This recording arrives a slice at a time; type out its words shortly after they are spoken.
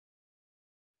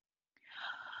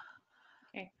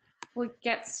We'll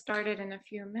get started in a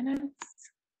few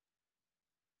minutes.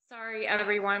 Sorry,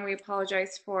 everyone. We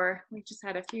apologize we just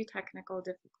had a few technical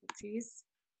difficulties.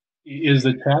 Is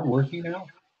the chat working now?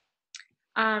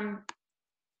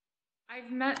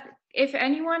 If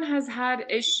anyone has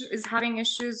is having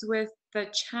issues with the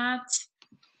chat,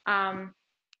 I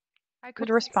could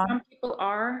respond. Some people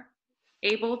are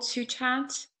able to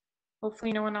chat.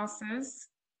 Hopefully no one else is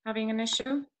having an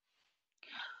issue.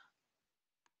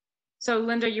 So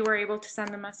Linda, you were able to send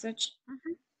the message?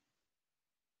 Mm-hmm.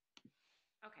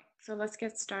 Okay, so let's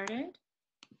get started.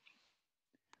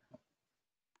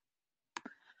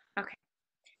 Okay.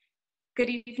 Good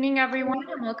evening, everyone,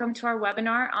 and welcome to our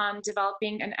webinar on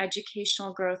developing an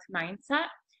educational growth mindset.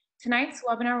 Tonight's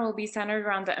webinar will be centered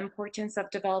around the importance of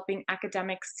developing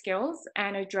academic skills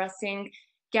and addressing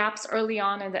gaps early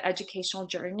on in the educational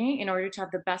journey in order to have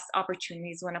the best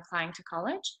opportunities when applying to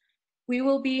college. We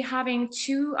will be having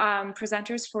two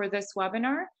presenters for this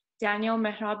webinar, Daniel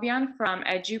Mehrabian from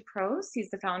EduPros, he's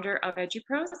the founder of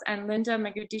EduPros, and Linda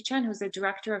Megerdichian, who's the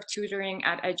director of tutoring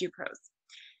at EduPros.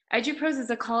 EduPros is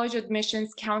a college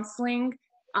admissions consulting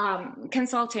and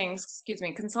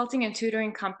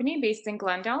tutoring company based in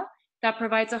Glendale that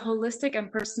provides a holistic and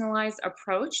personalized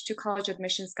approach to college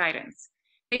admissions guidance.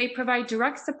 They provide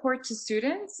direct support to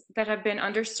students that have been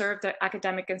underserved at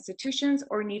academic institutions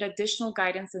or need additional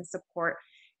guidance and support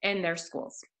in their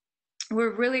schools.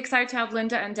 We're really excited to have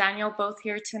Linda and Daniel both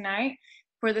here tonight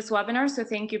for this webinar, so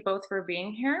thank you both for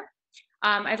being here.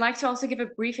 I'd like to also give a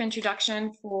brief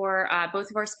introduction for both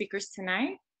of our speakers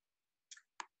tonight.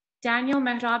 Daniel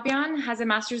Mehrabian has a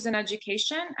master's in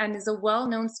education and is a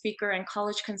well-known speaker and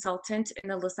college consultant in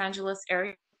the Los Angeles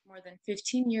area with more than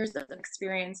 15 years of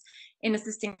experience in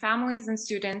assisting families and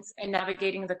students in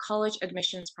navigating the college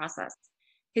admissions process.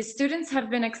 His students have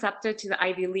been accepted to the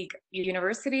Ivy League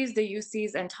universities, the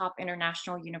UCs, and top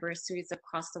international universities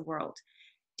across the world.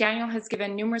 Daniel has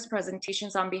given numerous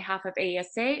presentations on behalf of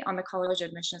AESA on the college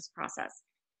admissions process.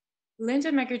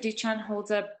 Linda Megerdichian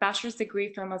holds a bachelor's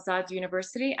degree from Azad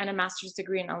University and a master's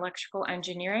degree in electrical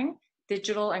engineering,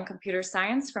 digital and computer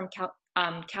science from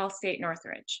Cal State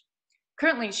Northridge.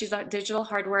 Currently, she's a digital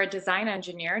hardware design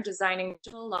engineer, designing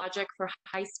digital logic for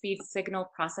high-speed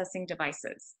signal processing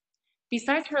devices.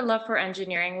 Besides her love for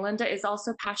engineering, Linda is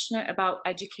also passionate about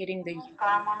educating the youth.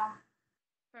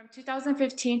 From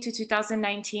 2015 to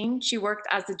 2019, she worked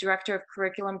as the director of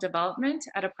curriculum development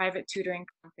at a private tutoring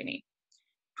company.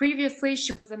 Previously,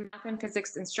 she was a math and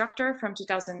physics instructor from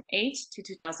 2008 to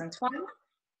 2012,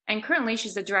 and currently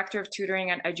she's the director of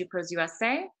tutoring at EduPros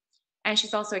USA, and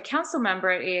she's also a council member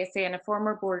at AESA and a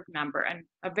former board member, and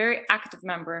a very active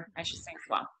member, I should say as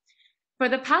well. For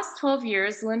the past 12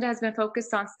 years, Linda has been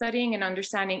focused on studying and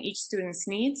understanding each student's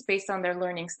needs based on their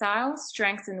learning style,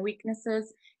 strengths and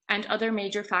weaknesses, and other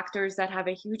major factors that have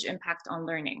a huge impact on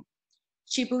learning.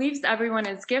 She believes everyone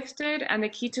is gifted, and the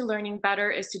key to learning better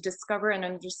is to discover and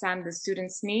understand the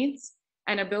student's needs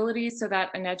and abilities so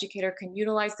that an educator can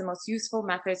utilize the most useful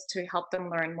methods to help them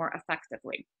learn more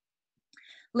effectively.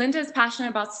 Linda is passionate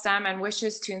about STEM and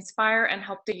wishes to inspire and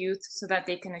help the youth so that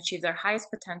they can achieve their highest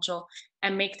potential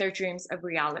and make their dreams a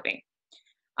reality.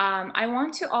 I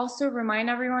want to also remind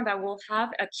everyone that we'll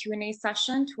have a Q&A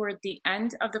session toward the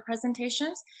end of the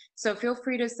presentations. So feel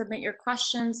free to submit your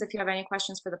questions if you have any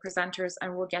questions for the presenters,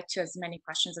 and we'll get to as many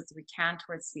questions as we can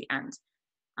towards the end.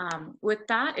 With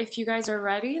that, if you guys are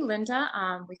ready, Linda,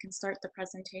 we can start the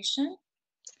presentation.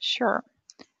 Sure.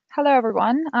 Hello,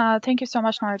 everyone. Thank you so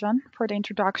much, Narjan, for the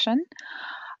introduction.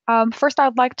 First,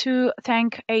 I'd like to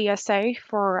thank AESA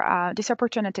for this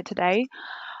opportunity today.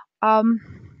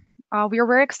 We are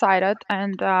very excited,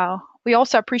 and we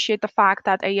also appreciate the fact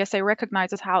that AESA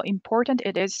recognizes how important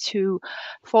it is to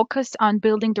focus on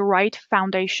building the right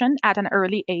foundation at an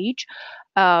early age,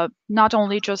 not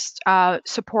only just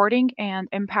supporting and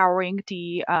empowering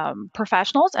the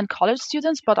professionals and college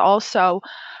students, but also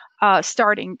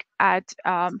starting at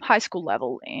high school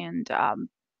level. And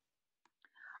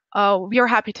we are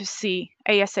happy to see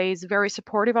AESA is very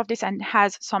supportive of this and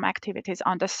has some activities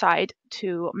on the side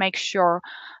to make sure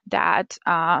that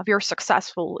we are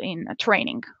successful in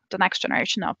training the next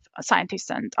generation of scientists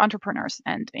and entrepreneurs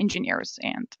and engineers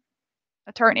and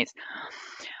attorneys.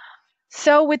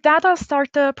 So with that, I'll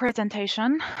start the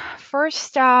presentation.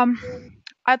 First,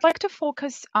 I'd like to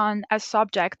focus on a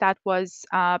subject that was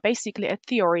basically a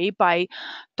theory by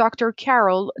Dr.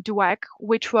 Carol Dweck,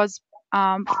 which was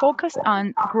focused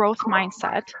on growth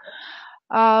mindset.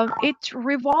 It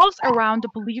revolves around the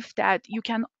belief that you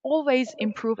can always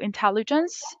improve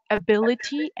intelligence,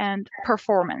 ability, and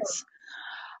performance.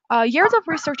 Years of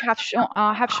research have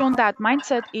shown that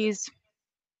mindset is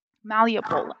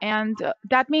malleable. And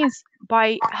that means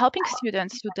by helping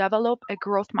students to develop a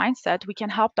growth mindset, we can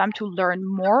help them to learn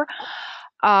more,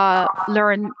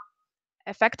 learn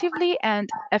effectively and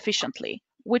efficiently,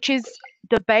 which is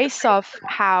the base of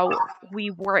how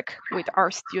we work with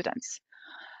our students.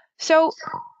 So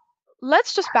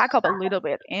let's just back up a little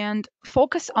bit and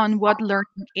focus on what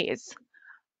learning is.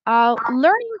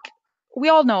 Learning, we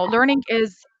all know learning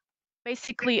is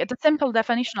basically the simple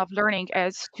definition of learning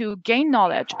is to gain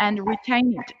knowledge and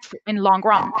retain it in long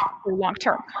run, for long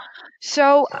term.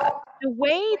 So the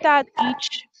way that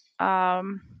each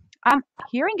I'm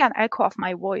hearing an echo of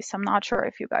my voice. I'm not sure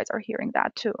if you guys are hearing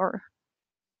that too, or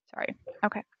sorry.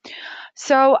 Okay.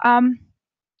 So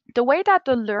the way that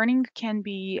the learning can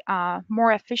be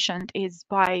more efficient is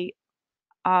by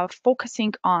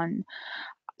focusing on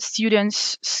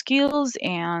students' skills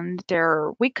and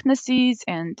their weaknesses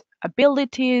and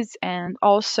abilities, and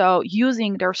also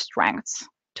using their strengths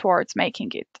towards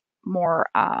making it more,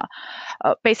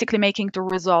 basically making the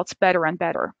results better and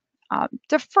better.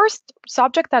 The first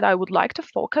subject that I would like to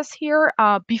focus here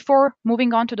before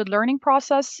moving on to the learning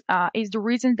process is the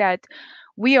reason that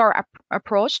we are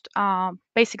approached,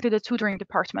 basically the tutoring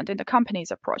department in the company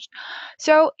is approached.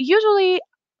 So usually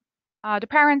the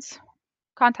parents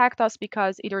contact us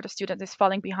because either the student is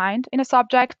falling behind in a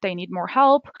subject, they need more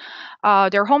help,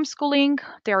 they're homeschooling,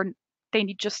 they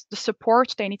need just the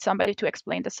support, they need somebody to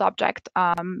explain the subject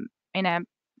in a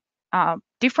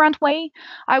different way,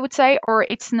 I would say, or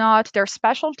it's not their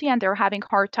specialty and they're having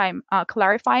hard time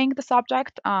clarifying the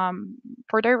subject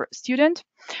for their student.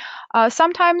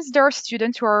 Sometimes there are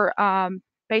students who are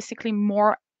basically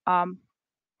more,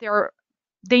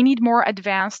 they need more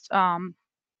advanced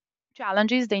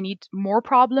challenges, they need more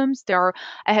problems, they're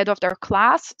ahead of their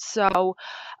class. So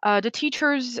the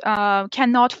teachers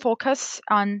cannot focus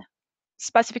on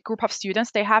specific group of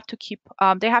students. They have to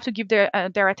give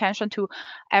their attention to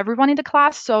everyone in the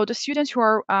class. So the students who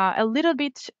are a little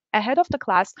bit ahead of the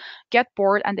class get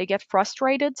bored and they get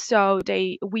frustrated. So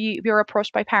we are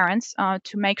approached by parents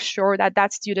to make sure that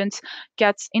that student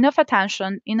gets enough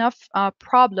attention, enough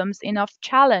problems, enough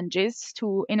challenges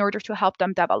in order to help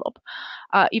them develop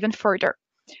even further.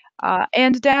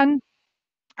 And then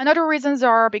another reasons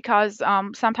are because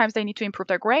sometimes they need to improve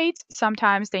their grades.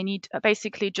 Sometimes they need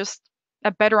basically just a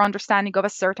better understanding of a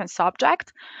certain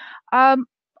subject.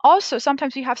 Also,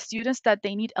 sometimes we have students that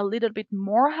they need a little bit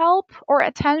more help or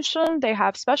attention. They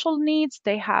have special needs.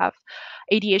 They have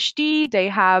ADHD. They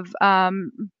have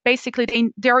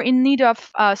basically they're in need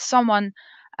of someone.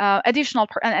 An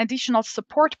additional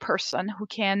support person who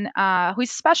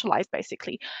is specialized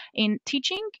basically in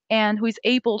teaching and who is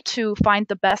able to find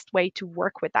the best way to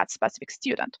work with that specific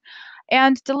student.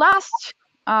 And the last,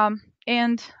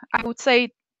 and I would say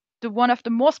one of the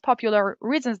most popular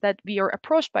reasons that we are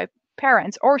approached by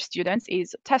parents or students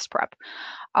is test prep.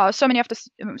 So many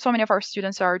of our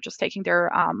students are just taking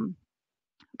their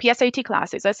PSAT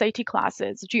classes, SAT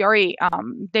classes, GRE.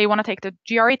 They want to take the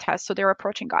GRE test, so they're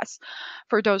approaching us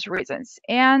for those reasons.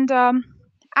 And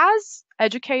as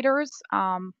educators,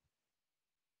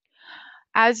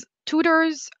 as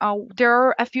tutors, there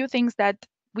are a few things that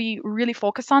we really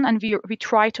focus on, and we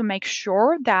try to make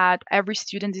sure that every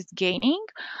student is gaining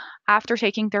after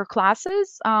taking their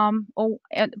classes. And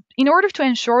in order to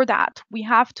ensure that, we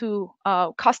have to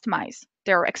customize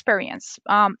their experience.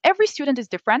 Every student is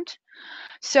different.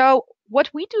 So what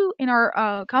we do in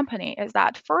our company is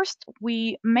that first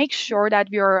we make sure that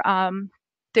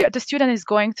the student is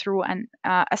going through an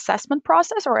assessment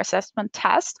process or assessment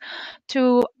test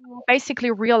to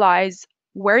basically realize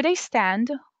where they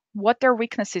stand, what their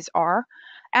weaknesses are,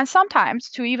 and sometimes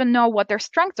to even know what their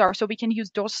strengths are, so we can use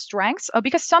those strengths,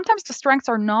 because sometimes the strengths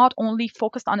are not only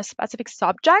focused on a specific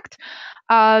subject.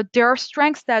 There are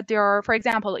strengths that for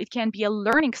example, it can be a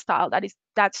learning style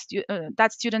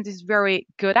that student is very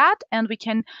good at, and we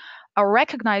can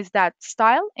recognize that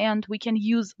style, and we can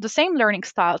use the same learning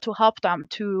style to help them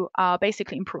to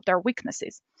basically improve their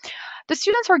weaknesses. The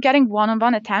students are getting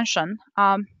one-on-one attention.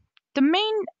 The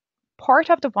main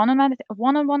part of the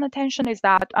one-on-one attention is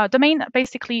that the main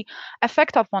basically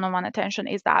effect of one-on-one attention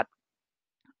is that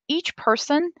each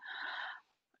person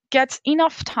gets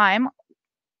enough time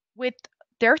with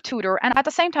their tutor, and at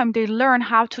the same time they learn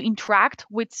how to interact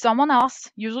with someone else,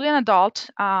 usually an adult,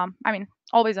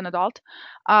 always an adult,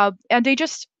 and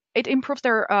it improves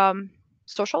their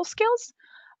social skills.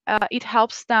 It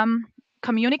helps them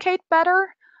communicate better.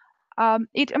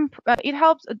 It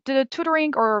helps the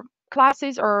tutoring or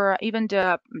classes, or even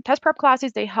the test prep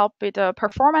classes, they help with the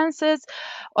performances.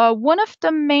 One of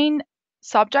the main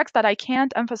subjects that I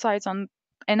can't emphasize on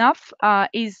enough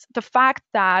is the fact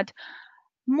that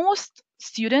most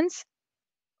students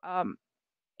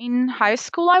in high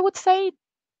school, I would say,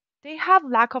 they have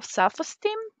lack of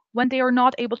self-esteem when they are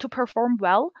not able to perform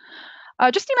well.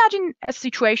 Just imagine a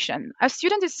situation. A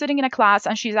student is sitting in a class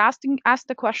and she's asked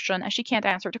the question and she can't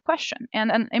answer the question.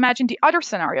 And imagine the other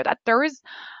scenario, that there is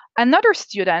another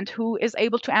student who is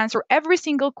able to answer every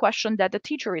single question that the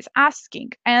teacher is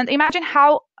asking. And imagine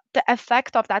how the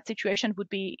effect of that situation would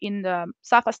be in the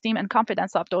self-esteem and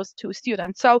confidence of those two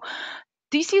students. So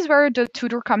this is where the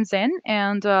tutor comes in,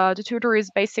 and the tutor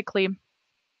is basically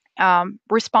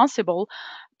responsible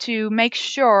to make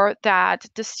sure that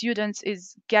the students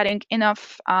is getting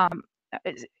enough,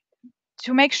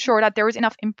 to make sure that there is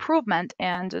enough improvement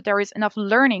and there is enough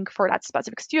learning for that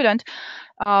specific student,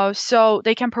 so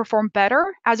they can perform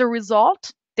better. As a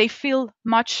result, they feel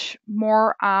much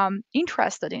more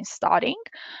interested in studying.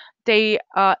 They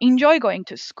enjoy going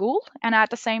to school, and at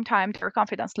the same time, their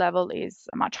confidence level is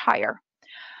much higher.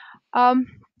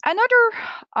 Another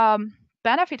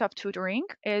benefit of tutoring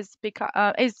is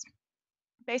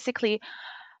basically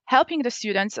helping the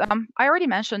students. I already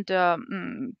mentioned the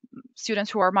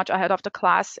students who are much ahead of the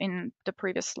class in the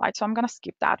previous slide, so I'm going to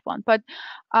skip that one. But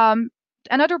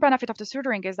another benefit of the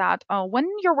tutoring is that when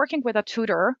you're working with a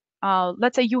tutor,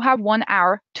 let's say you have 1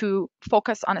 hour to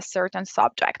focus on a certain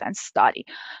subject and study.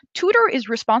 Tutor is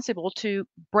responsible to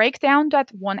break down that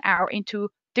 1 hour into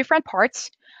different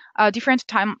parts, different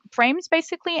time frames,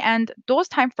 basically, and those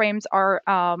time frames are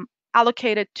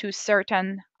allocated to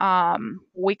certain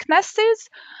weaknesses.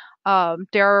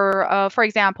 For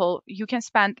example, you can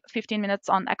spend 15 minutes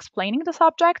on explaining the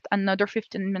subject, another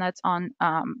 15 minutes on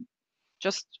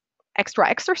just extra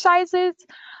exercises,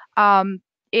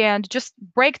 and just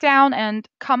break down and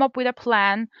come up with a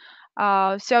plan.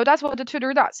 So that's what the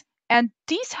tutor does. And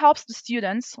this helps the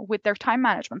students with their time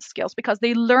management skills, because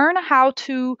they learn how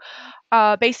to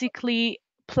basically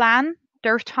plan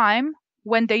their time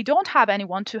when they don't have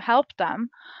anyone to help them,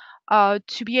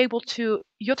 to be able to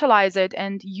utilize it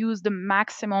and use the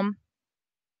maximum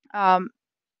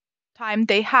time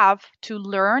they have to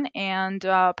learn and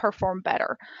perform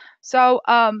better. So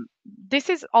this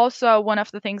is also one of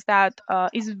the things that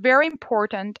is very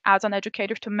important as an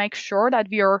educator, to make sure that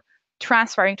we are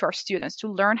transferring to our students to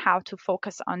learn how to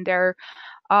focus on their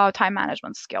time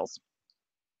management skills.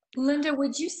 Linda,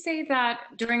 would you say that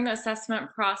during the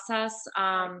assessment process,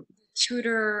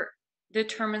 tutor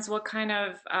determines what kind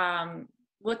of,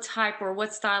 what type or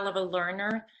what style of a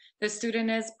learner the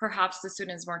student is? Perhaps the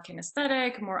student is more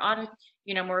kinesthetic, more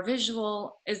more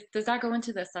visual. Does that go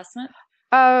into the assessment?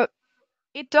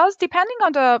 It does, depending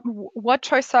on what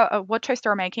choice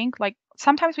they're making. Like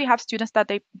sometimes we have students that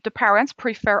the parents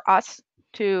prefer us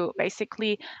to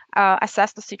basically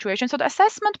assess the situation. So the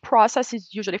assessment process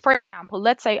is usually, for example,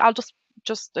 let's say I'll just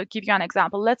give you an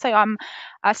example. Let's say I'm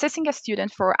assessing a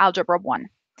student for Algebra 1.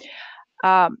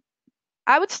 I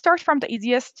would start from the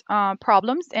easiest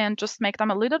problems and just make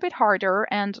them a little bit harder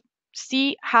and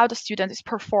see how the student is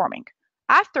performing.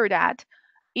 After that,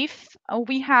 if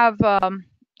we have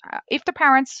if the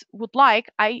parents would like,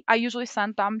 I usually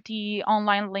send them the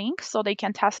online link so they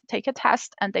can take a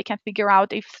test, and they can figure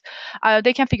out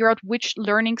which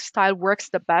learning style works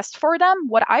the best for them.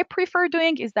 What I prefer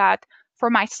doing is that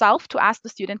for myself, to ask the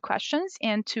student questions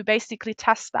and to basically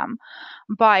test them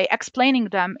by explaining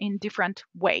them in different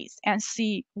ways and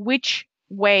see which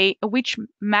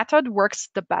method works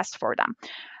the best for them.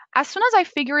 As soon as I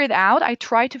figure it out, I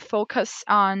try to focus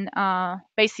on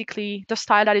basically the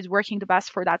style that is working the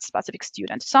best for that specific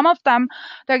student. Some of them,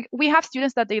 we have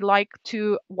students that they like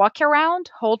to walk around,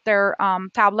 hold their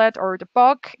tablet or the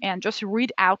book, and just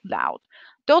read out loud.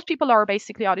 Those people are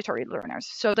basically auditory learners,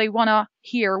 so they want to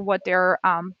hear what they're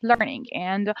learning.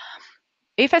 And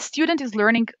if a student is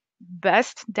learning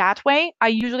best that way, I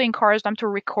usually encourage them to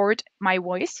record my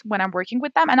voice when I'm working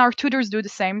with them, and our tutors do the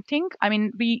same thing. I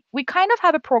mean, we kind of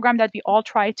have a program that we all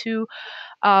try to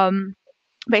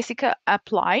basically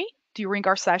apply during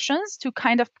our sessions to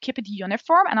kind of keep it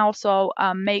uniform, and also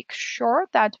make sure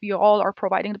that we all are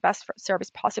providing the best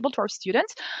service possible to our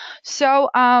students. So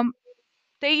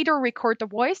they either record the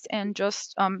voice and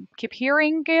just keep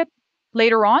hearing it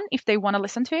later on if they want to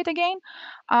listen to it again.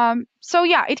 So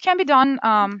yeah, it can be done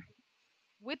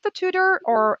with the tutor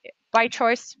or by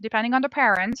choice, depending on the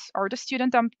parents or the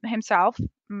student himself.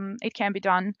 It can be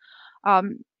done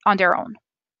on their own.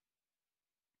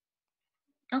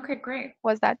 Okay, great.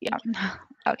 Was that? Yeah.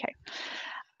 Okay.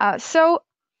 So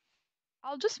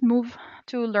I'll just move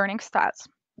to learning styles.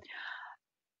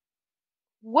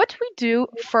 What we do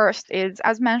first is,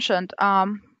 as mentioned,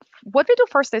 what we do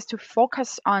first is to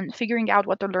focus on figuring out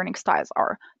what the learning styles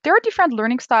are. There are different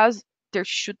learning styles there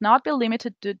should not be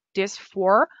limited to this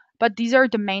four, but these are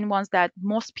the main ones that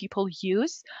most people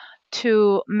use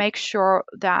to make sure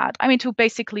that, to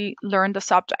basically learn the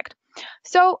subject.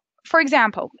 So, for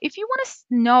example, if you want to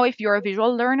know if you're a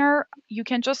visual learner, you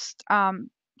can just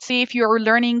see if you're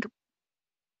learning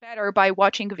better by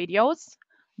watching videos,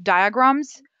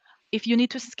 diagrams, if you need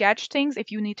to sketch things,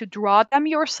 if you need to draw them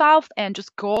yourself and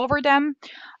just go over them.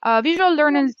 Visual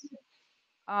learners,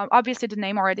 obviously the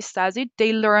name already says it,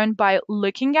 they learn by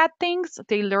looking at things,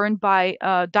 they learn by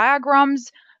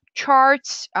diagrams,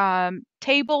 charts,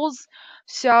 tables.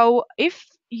 So if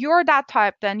you're that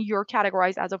type, then you're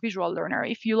categorized as a visual learner.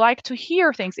 If you like to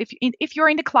hear things, if you're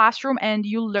in the classroom and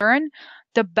you learn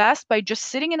the best by just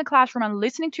sitting in the classroom and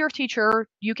listening to your teacher,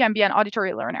 you can be an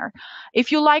auditory learner. If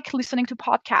you like listening to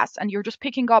podcasts and you're just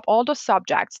picking up all those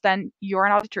subjects, then you're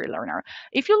an auditory learner.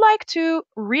 If you like to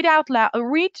read out loud,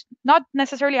 not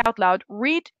necessarily out loud,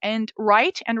 read and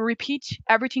write and repeat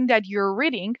everything that you're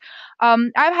reading.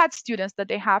 I've had students that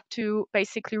they have to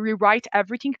basically rewrite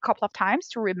everything a couple of times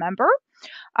to remember.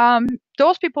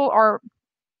 Those people are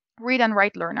read and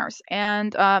write learners.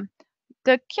 And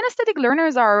the kinesthetic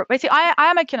learners are basically, I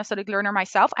am a kinesthetic learner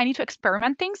myself. I need to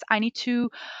experiment things. I need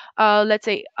to, let's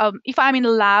say, if I'm in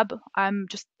a lab, I'm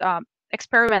just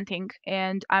experimenting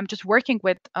and I'm just working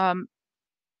with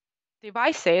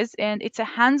devices and it's a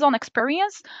hands-on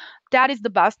experience. That is the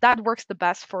best. That works the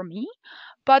best for me.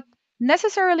 But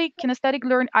necessarily kinesthetic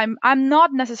learn, I'm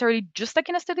not necessarily just a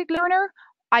kinesthetic learner.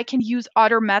 I can use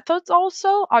other methods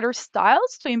also, other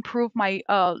styles to improve my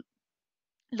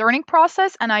learning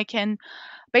process, and I can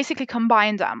basically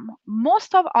combine them.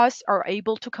 Most of us are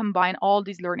able to combine all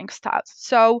these learning styles.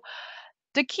 So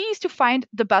the key is to find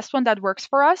the best one that works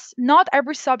for us. Not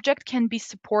every subject can be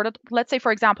supported. Let's say,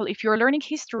 for example, if you're learning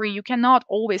history, you cannot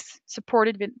always support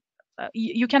it with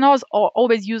you can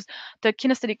always use the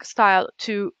kinesthetic style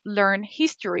to learn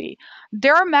history.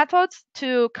 There are methods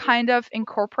to kind of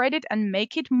incorporate it and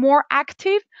make it more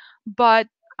active, but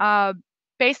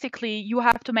basically you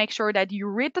have to make sure that you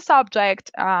read the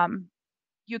subject,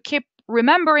 you keep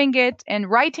remembering it and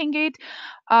writing it.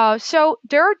 So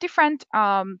there are different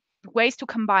ways to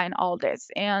combine all this,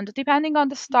 and depending on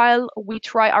the style,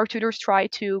 our tutors try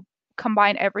to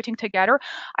combine everything together.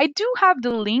 I do have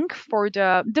the link for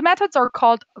the methods are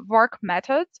called work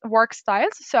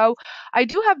styles. So I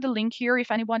do have the link here.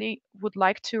 If anybody would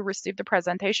like to receive the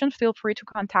presentation, feel free to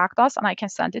contact us and I can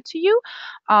send it to you.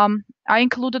 I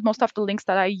included most of the links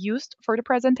that I used for the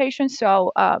presentation,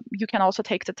 so you can also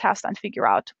take the test and figure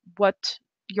out what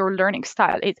your learning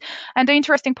style is. And the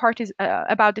interesting part is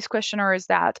about this questionnaire is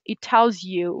that it tells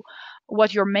you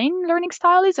what your main learning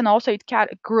style is, and also it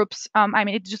groups,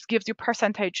 it just gives you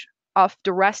percentage of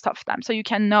the rest of them, so you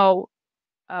can know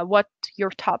what your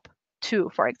top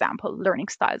 2, for example, learning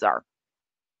styles are.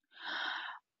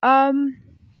 And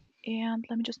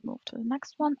let me just move to the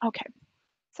next one. Okay.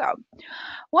 So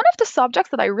one of the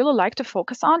subjects that I really like to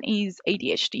focus on is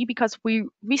ADHD, because we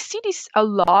see this a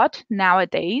lot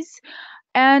nowadays.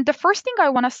 And the first thing I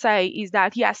want to say is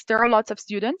that, yes, there are lots of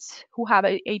students who have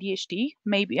ADHD.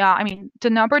 Maybe, the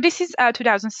number, this is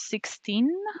 2016,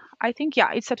 I think.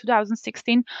 Yeah, it's a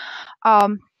 2016.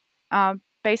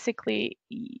 Basically,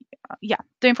 yeah,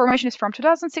 the information is from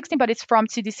 2016, but it's from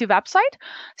CDC website.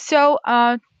 So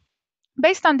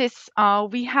based on this,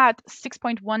 we had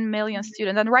 6.1 million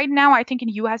students. And right now, I think in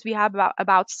US, we have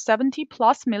about 70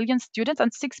 plus million students,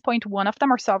 and 6.1 of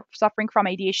them are suffering from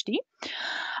ADHD.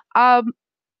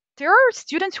 There are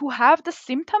students who have the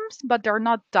symptoms, but they're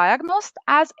not diagnosed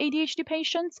as ADHD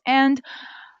patients. And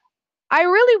I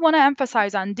really want to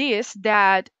emphasize on this,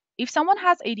 that if someone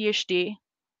has ADHD,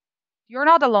 you're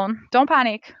not alone. Don't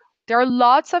panic. There are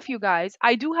lots of you guys.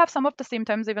 I do have some of the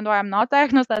symptoms, even though I'm not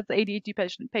diagnosed as ADHD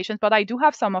patient, but I do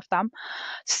have some of them.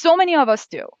 So many of us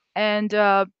do. And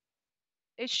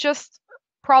it's just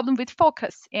a problem with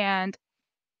focus. And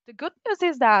the good news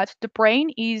is that the brain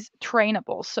is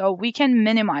trainable, so we can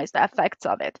minimize the effects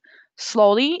of it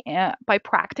slowly by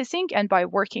practicing and by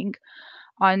working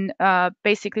on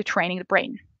basically training the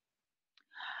brain.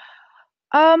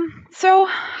 So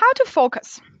how to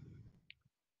focus?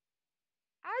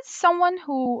 As someone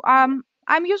who I'm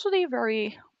usually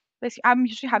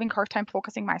having a hard time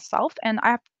focusing myself, and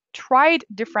I have tried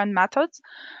different methods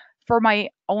for my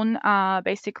own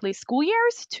basically school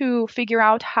years to figure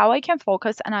out how I can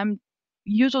focus, and I'm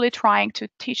usually trying to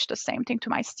teach the same thing to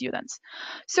my students.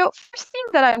 So first thing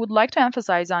that I would like to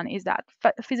emphasize on is that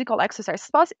physical exercise,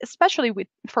 especially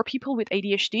for people with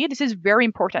ADHD, this is very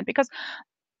important, because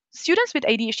students with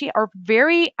ADHD are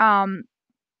very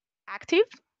active.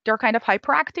 They're kind of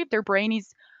hyperactive. Their brain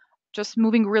is just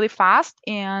moving really fast,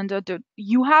 and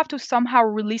you have to somehow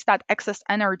release that excess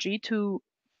energy to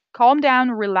calm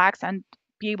down, relax, and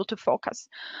be able to focus.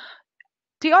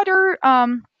 The other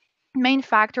main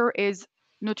factor is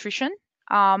nutrition.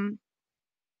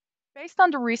 Based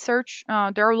on the research,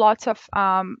 there are lots of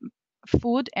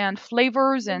food and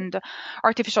flavors and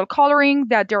artificial coloring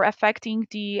that they're affecting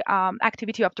the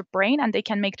activity of the brain, and they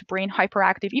can make the brain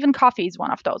hyperactive. Even coffee is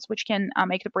one of those, which can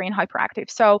make the brain hyperactive.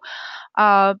 So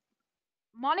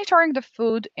monitoring the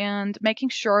food and making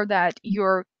sure that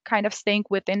you're kind of staying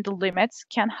within the limits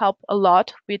can help a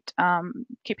lot with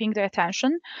keeping the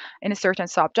attention in a certain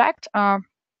subject.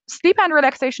 Sleep and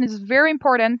relaxation is very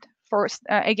important. First,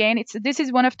 again, this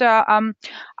is one of the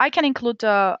I can include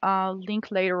the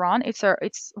link later on.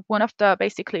 It's one of the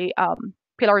basically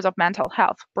pillars of mental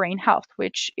health, brain health,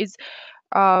 which is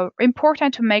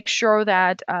important to make sure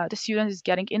that the student is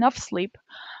getting enough sleep,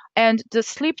 and the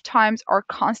sleep times are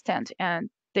constant, and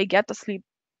they get the sleep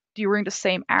during the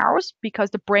same hours, because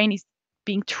the brain is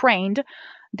being trained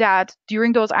that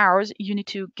during those hours you need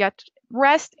to get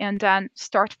rest and then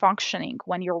start functioning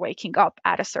when you're waking up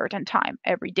at a certain time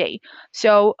every day.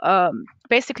 So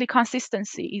basically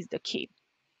consistency is the key.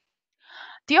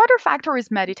 The other factor is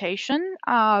meditation.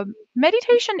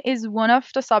 Meditation is one of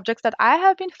the subjects that I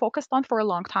have been focused on for a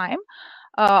long time.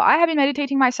 I have been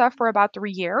meditating myself for about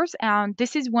 3 years, and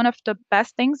this is one of the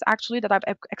best things actually that I've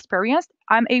experienced.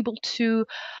 I'm able to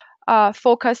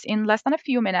focus in less than a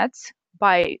few minutes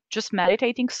by just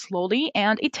meditating slowly,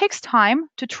 and it takes time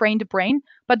to train the brain,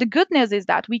 but the good news is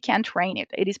that we can train it.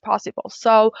 It is possible.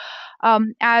 So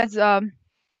as I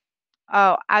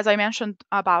mentioned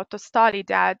about the study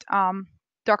that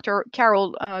Dr.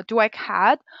 Carol Dweck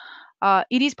had,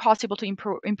 it is possible to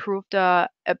improve the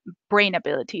brain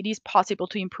ability. It is possible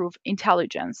to improve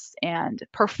intelligence and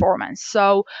performance.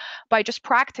 So by just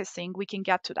practicing, we can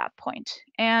get to that point.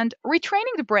 And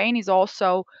retraining the brain is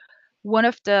also one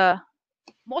of the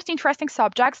most interesting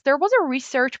subjects. There was a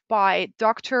research by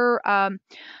Dr.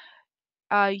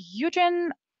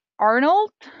 Eugene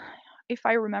Arnold, if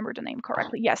I remember the name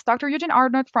correctly. Yes, Dr. Eugene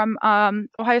Arnold from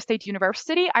Ohio State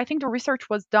University. I think the research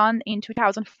was done in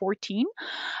 2014.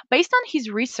 Based on his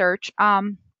research,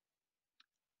 the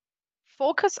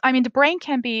brain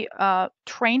can be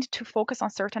trained to focus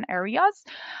on certain areas.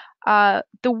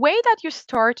 The way that you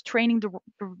start training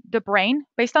the brain,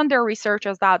 based on their research,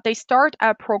 is that they start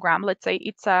a program. Let's say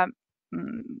it's a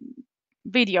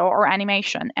video or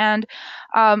animation, and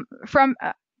from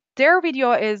their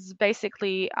video is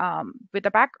basically with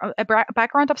a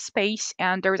background of space,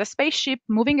 and there is a spaceship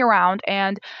moving around,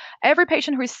 and every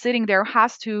patient who is sitting there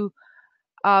has to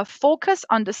focus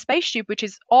on the spaceship, which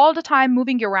is all the time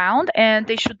moving around, and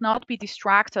they should not be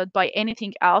distracted by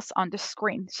anything else on the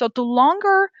screen. So the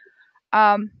longer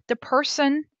the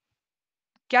person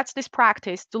gets this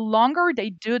practice, the longer they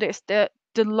do this, the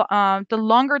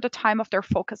longer the time of their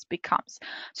focus becomes.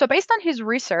 So based on his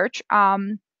research,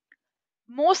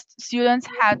 most students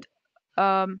had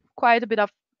quite a bit of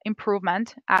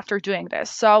improvement after doing this.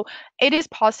 So it is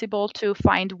possible to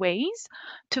find ways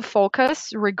to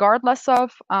focus regardless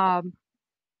of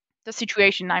the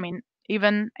situation. I mean,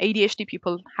 even ADHD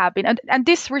people have been, and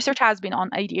this research has been on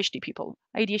ADHD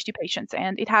patients,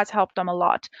 and it has helped them a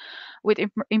lot with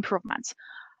improvements.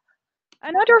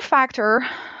 Another factor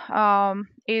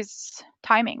is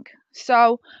timing.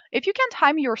 So if you can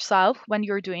time yourself when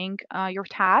you're doing your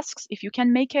tasks, if you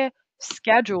can make a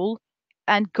schedule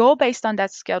and go based on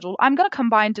that schedule. I'm going to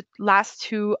combine the last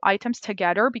two items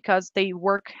together because they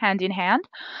work hand in hand.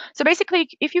 So basically,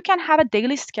 if you can have a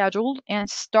daily schedule and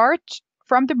start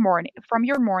from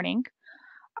your morning,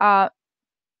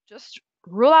 just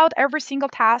rule out every single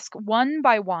task one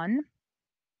by one.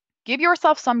 Give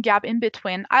yourself some gap in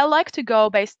between. I like to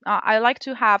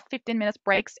have 15 minutes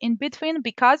breaks in between,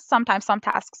 because sometimes some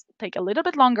tasks take a little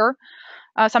bit longer.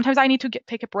 Sometimes I need to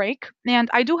take a break, and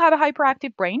I do have a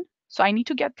hyperactive brain, so I need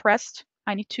to get rest.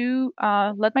 I need to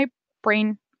let my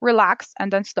brain relax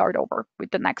and then start over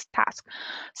with the next task.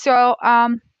 So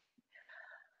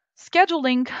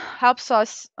scheduling helps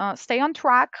us stay on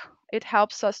track. It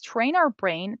helps us train our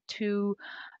brain to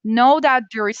know that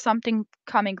there is something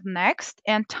coming next,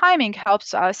 and timing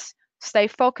helps us stay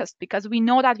focused because we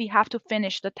know that we have to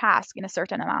finish the task in a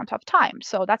certain amount of time.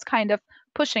 So that's kind of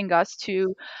pushing us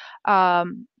to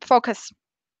focus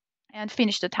and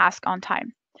finish the task on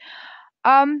time.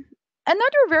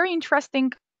 Another very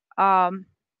interesting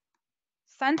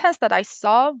sentence that I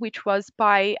saw, which was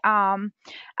by an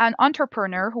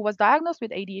entrepreneur who was diagnosed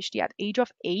with ADHD at age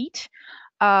of 8.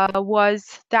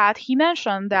 was that he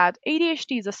mentioned that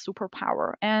ADHD is a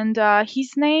superpower, and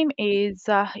his name is,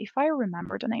 if I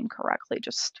remember the name correctly,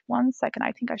 just 1 second,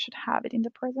 I think I should have it in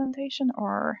the presentation,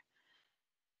 or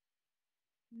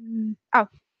oh,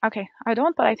 okay, I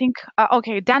don't, but I think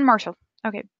okay, Dan Marshall.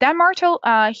 Okay, Dan Marshall,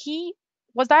 he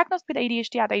was diagnosed with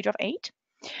ADHD at the age of 8.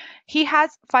 He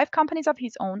has 5 companies of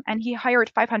his own, and he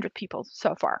hired 500 people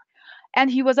so far,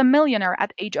 and he was a millionaire at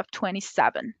the age of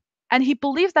 27. And he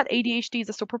believes that ADHD is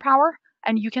a superpower,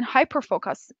 and you can hyper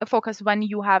focus when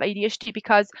you have ADHD,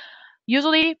 because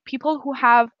usually people who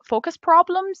have focus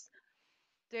problems,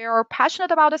 they're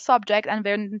passionate about a subject, and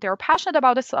when they're passionate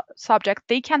about a subject,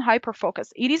 they can hyper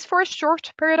focus. It is for a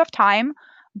short period of time,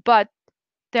 but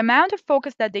the amount of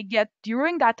focus that they get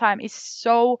during that time is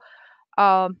so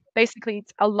basically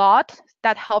it's a lot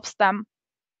that helps them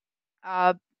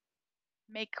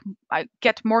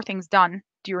get more things done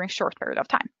during short period of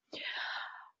time.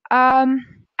 And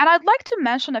I'd like to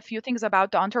mention a few things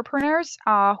about the entrepreneurs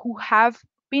who have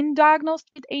been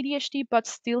diagnosed with ADHD but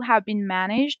still have been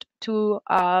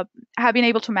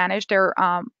able to manage their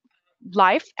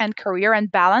life and career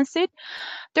and balance it.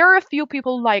 There are a few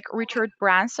people like Richard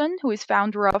Branson, who is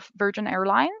founder of Virgin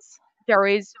Airlines. There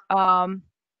is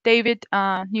David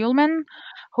Neulman,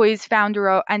 who is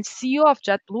founder and CEO of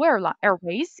JetBlue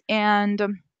Airways, and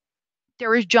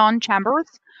there is John Chambers.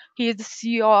 He is the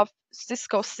CEO of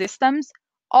Cisco Systems.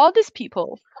 All these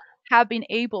people have been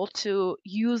able to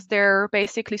use their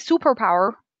basically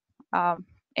superpower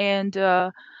and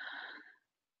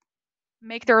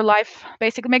make their life,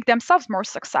 basically make themselves more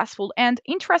successful. And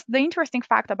the interesting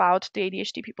fact about the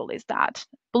ADHD people is that,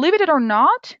 believe it or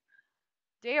not,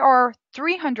 they are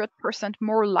 300%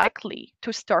 more likely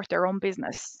to start their own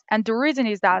business. And the reason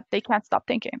is that they can't stop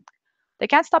thinking. They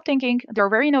can't stop thinking. They're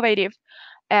very innovative,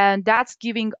 and that's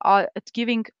giving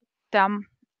them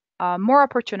more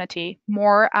opportunity,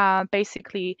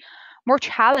 basically more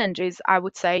challenges, I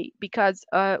would say, because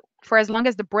for as long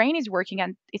as the brain is working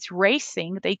and it's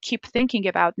racing, they keep thinking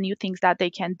about new things that they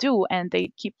can do, and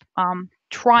they keep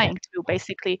trying to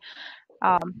basically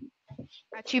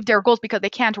achieve their goals, because they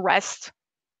can't rest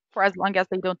for as long as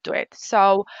they don't do it.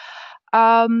 So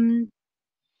Linda,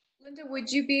 would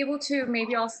you be able to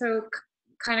maybe also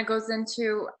kind of goes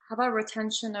into how about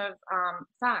retention of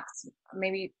facts,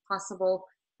 maybe possible,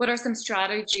 what are some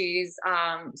strategies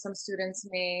some students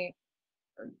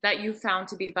that you found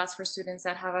to be best for students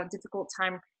that have a difficult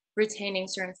time retaining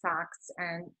certain facts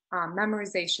and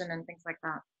memorization and things like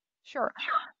that? Sure.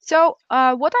 So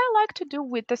what I like to do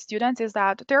with the students is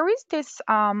that there is this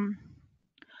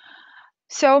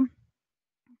so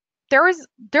there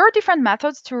are different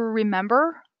methods to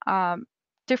remember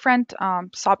different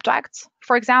subjects.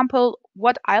 For example,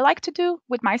 what I like to do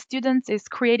with my students is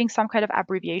creating some kind of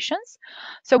abbreviations.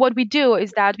 So what we do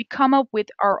is that we come up with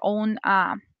our own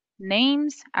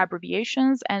names,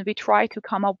 abbreviations, and we try to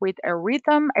come up with a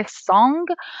rhythm, a song,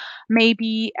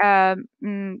 maybe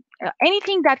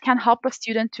anything that can help a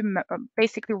student to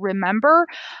basically remember.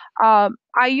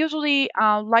 I usually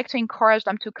like to encourage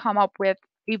them to come up with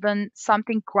even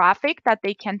something graphic that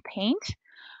they can paint,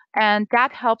 and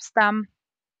that helps them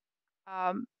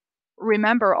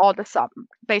remember all the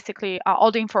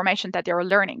all the information that they're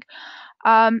learning.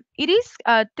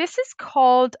 This is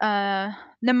called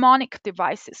mnemonic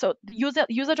devices. So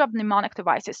usage of mnemonic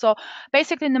devices. So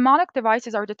basically, mnemonic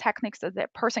devices are the techniques that the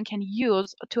person can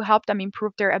use to help them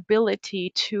improve their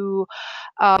ability to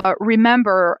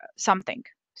remember something.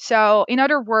 So in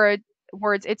other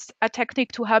words, it's a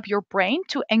technique to help your brain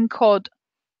to encode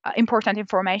important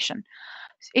information.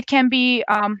 It can be,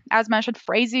 as mentioned,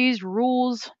 phrases,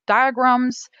 rules,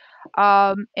 diagrams,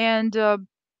 and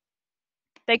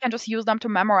they can just use them to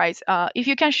memorize. If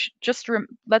you can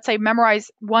let's say, memorize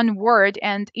one word,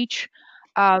 and each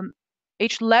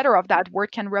letter of that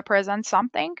word can represent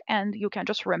something, and you can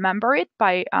just remember it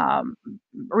by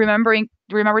remember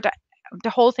the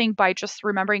whole thing by just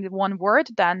remembering one word,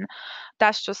 then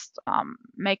that's just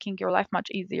making your life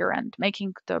much easier and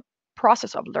making the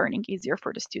process of learning easier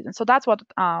for the students. So that's what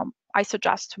I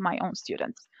suggest to my own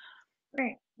students.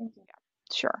 Great, thank you. Yeah,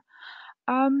 sure.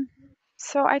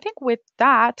 So I think with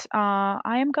that,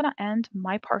 I am gonna end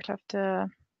my part of the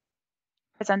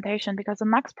presentation, because the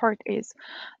next part is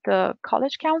the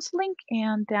college counseling,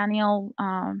 and Daniel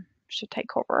should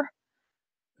take over.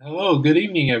 Hello, good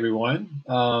evening, everyone.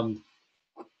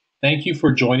 Thank you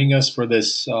for joining us for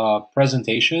this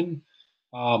presentation.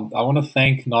 I want to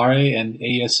thank NARE and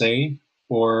AESA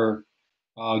for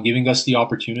giving us the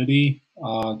opportunity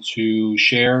to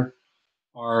share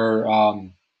our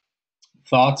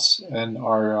thoughts and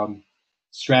our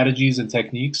strategies and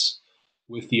techniques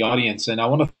with the audience. And I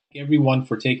want to thank everyone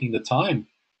for taking the time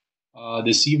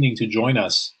this evening to join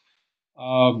us.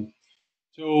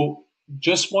 So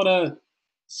just want to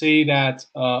say that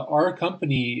our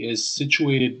company is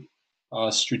situated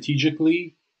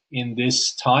strategically in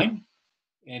this time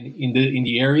and in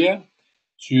the area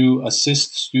to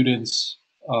assist students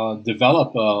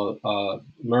develop a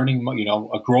learning,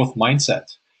 a growth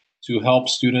mindset to help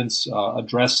students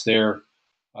address their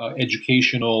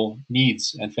educational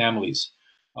needs and families.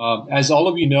 As all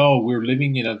of you know, we're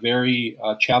living in a very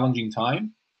challenging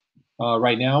time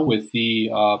right now with the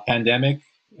pandemic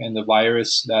and the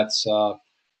virus that's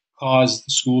caused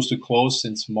schools to close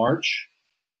since March.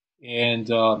 And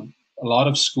a lot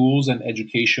of schools and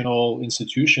educational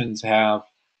institutions have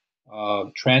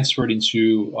transferred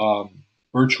into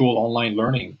virtual online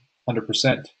learning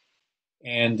 100%.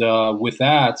 And with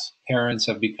that, parents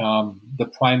have become the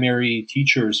primary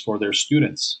teachers for their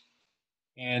students.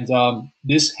 And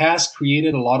this has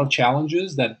created a lot of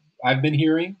challenges that I've been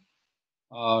hearing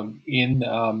in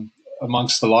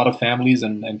amongst a lot of families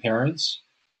and parents.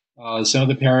 Some of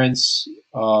the parents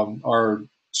are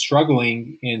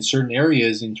struggling in certain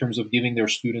areas in terms of giving their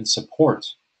students support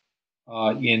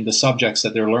in the subjects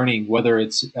that they're learning, whether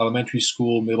it's elementary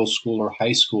school, middle school, or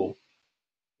high school.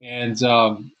 And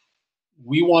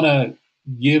we want to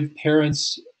give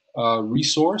parents a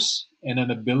resource and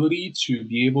an ability to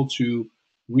be able to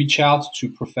reach out to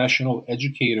professional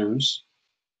educators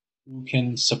who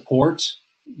can support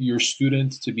your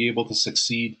student to be able to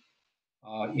succeed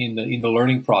in the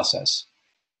learning process.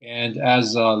 And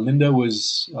as Linda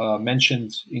was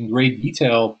mentioned in great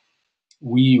detail,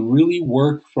 we really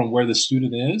work from where the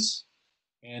student is,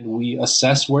 and we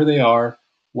assess where they are,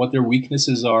 what their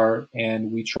weaknesses are,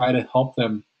 and we try to help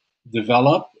them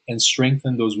develop and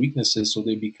strengthen those weaknesses so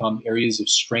they become areas of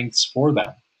strengths for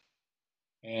them.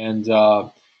 And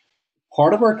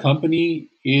part of our company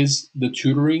is the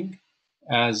tutoring,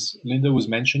 as Linda was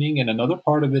mentioning, and another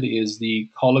part of it is the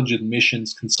college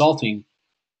admissions consulting.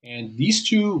 And these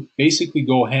two basically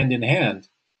go hand in hand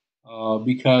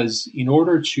because in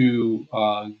order to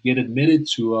get admitted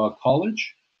to a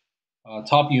college,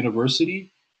 top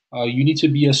university, you need to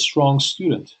be a strong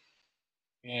student.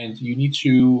 And you need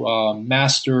to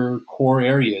master core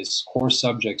areas, core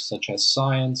subjects such as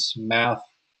science, math,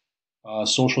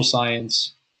 social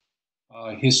science,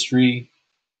 history,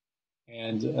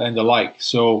 and the like.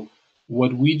 So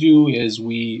what we do is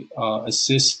we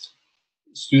assist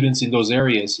students in those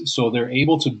areas so they're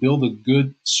able to build a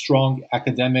good, strong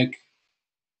academic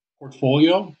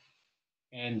portfolio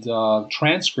and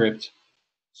transcript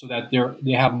so that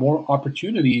they have more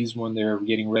opportunities when they're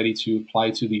getting ready to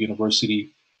apply to the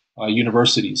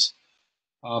universities.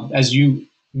 As you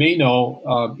may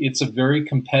know, it's a very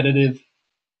competitive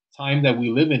time that we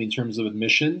live in terms of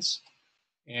admissions,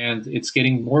 and it's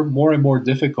getting more and more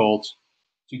difficult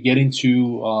to get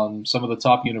into some of the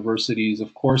top universities.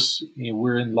 Of course,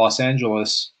 we're in Los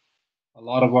Angeles. A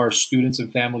lot of our students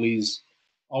and families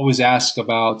always ask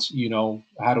about,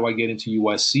 how do I get into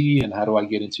USC and how do I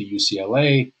get into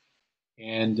UCLA?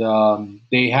 And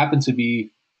they happen to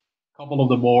be a couple of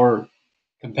the more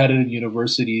competitive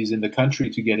universities in the country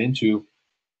to get into,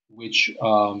 which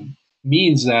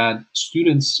means that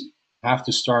students have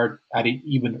to start at an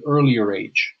even earlier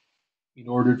age in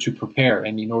order to prepare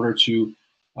and in order to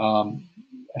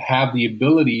have the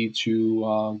ability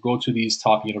to go to these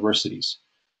top universities.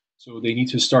 So they need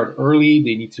to start early.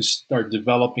 They need to start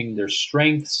developing their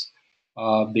strengths.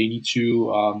 They need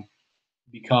to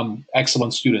become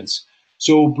excellent students.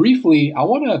 So briefly, I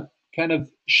want to kind of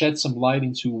shed some light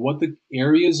into what the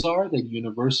areas are that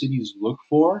universities look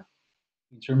for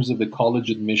in terms of the college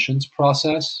admissions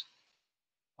process.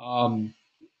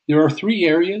 There are three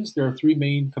areas. There are three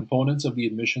main components of the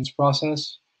admissions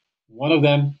process. One of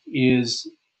them is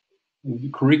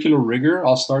curricular rigor.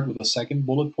 I'll start with the second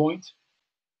bullet point.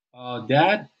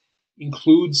 That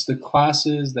includes the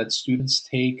classes that students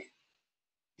take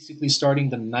basically starting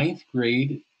the 9th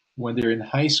grade when they're in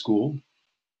high school.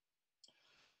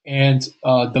 And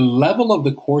the level of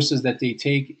the courses that they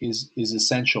take is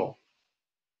essential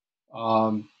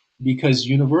because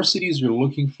universities are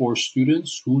looking for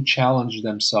students who challenge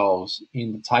themselves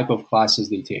in the type of classes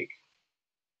they take.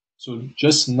 So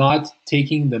just not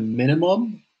taking the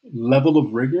minimum level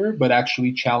of rigor, but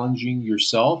actually challenging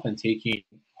yourself and taking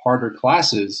harder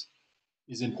classes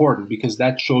is important because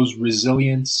that shows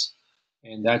resilience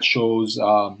and that shows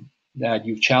that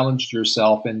you've challenged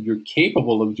yourself and you're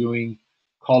capable of doing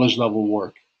college level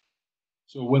work.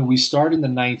 So when we start in the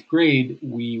 9th grade,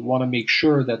 we want to make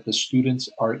sure that the students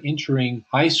are entering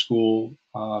high school,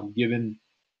 given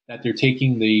that they're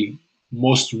taking the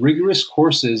most rigorous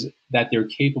courses that they're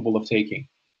capable of taking.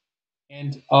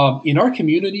 And in our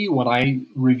community, when I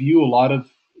review a lot of,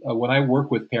 when I work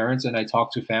with parents and I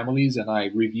talk to families and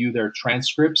I review their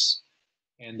transcripts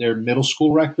and their middle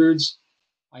school records,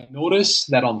 I notice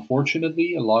that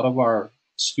unfortunately, a lot of our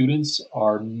students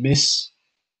are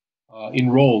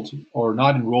enrolled or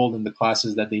not enrolled in the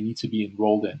classes that they need to be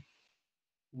enrolled in,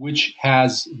 which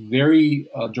has very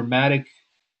dramatic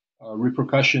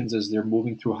repercussions as they're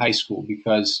moving through high school,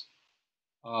 because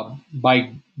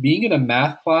by being in a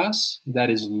math class that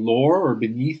is lower or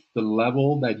beneath the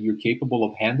level that you're capable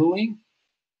of handling,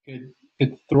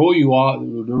 could throw you off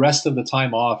the rest of the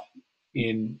time off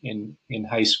in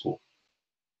high school.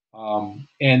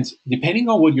 And depending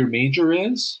on what your major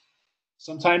is,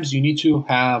 sometimes you need to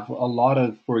have a lot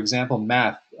of, for example,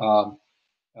 math.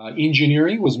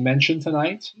 Engineering was mentioned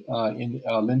tonight.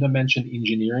 Linda mentioned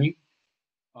engineering.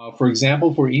 For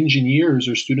example, for engineers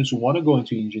or students who want to go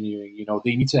into engineering,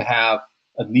 they need to have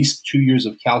at least 2 years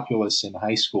of calculus in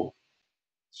high school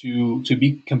to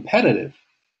be competitive.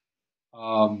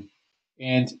 And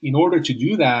in order to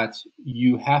do that,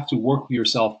 you have to work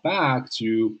yourself back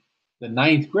to the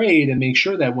 9th grade and make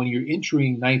sure that when you're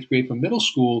entering 9th grade from middle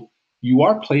school, you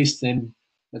are placed in,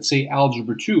 let's say,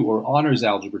 Algebra 2 or Honors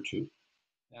Algebra 2.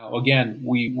 Now, again,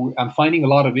 I'm finding a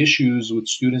lot of issues with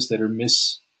students that are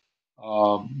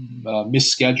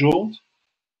misscheduled,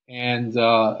 and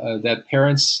that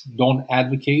parents don't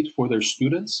advocate for their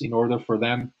students in order for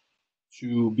them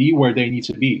to be where they need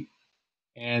to be.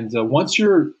 And once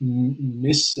you're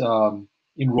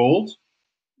enrolled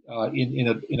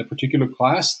in a particular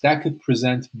class, that could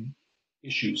present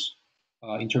issues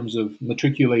in terms of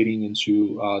matriculating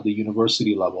into the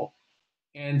university level.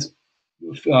 And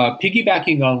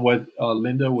piggybacking on what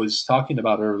Linda was talking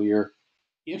about earlier,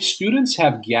 if students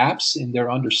have gaps in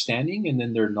their understanding and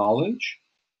in their knowledge,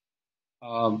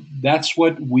 that's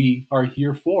what we are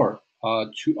here for.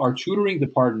 Our tutoring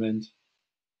department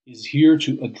is here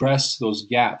to address those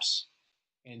gaps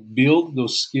and build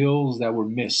those skills that were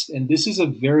missed. And this is a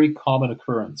very common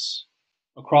occurrence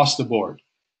across the board.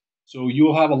 So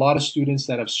you'll have a lot of students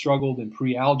that have struggled in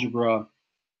pre-algebra,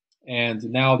 and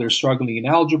now they're struggling in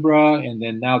algebra, and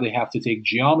then now they have to take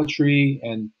geometry,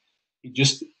 and it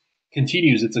just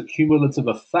continues. It's a cumulative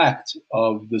effect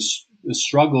of the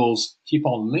struggles keep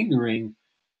on lingering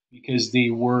because they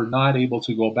were not able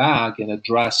to go back and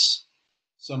address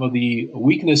some of the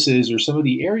weaknesses or some of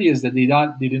the areas that they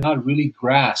did not really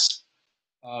grasp.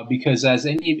 Because as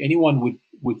anyone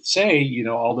would say,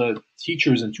 all the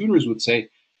teachers and tutors would say,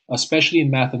 especially in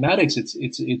mathematics,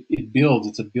 it builds.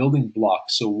 It's a building block.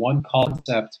 So one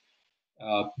concept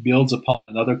builds upon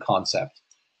another concept.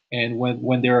 And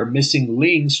when there are missing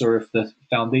links, or if the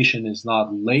foundation is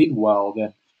not laid well,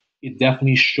 then it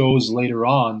definitely shows later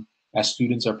on as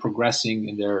students are progressing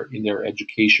in their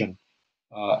education,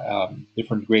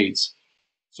 different grades.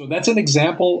 So that's an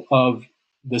example of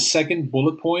the second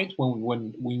bullet point. When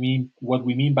what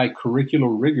we mean by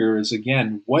curricular rigor is,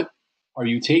 again, what are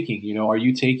you taking? Are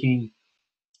you taking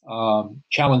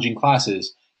challenging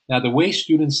classes? Now, the way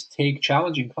students take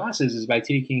challenging classes is by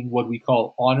taking what we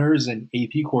call honors and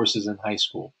AP courses in high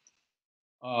school.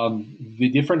 The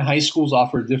different high schools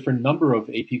offer a different number of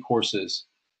AP courses.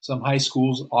 Some high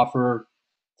schools offer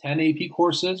 10 AP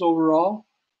courses overall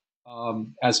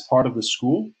as part of the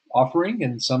school offering,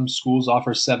 and some schools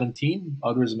offer 17.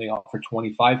 Others may offer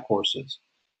 25 courses.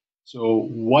 So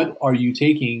what are you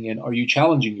taking, and are you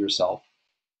challenging yourself?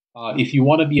 If you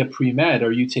want to be a pre-med,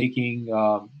 are you taking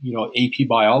AP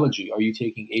biology? Are you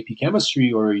taking AP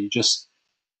chemistry, or are you just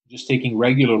taking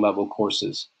regular level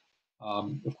courses?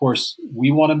 Of course, we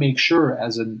want to make sure,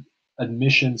 as an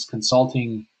admissions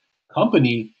consulting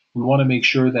company, we want to make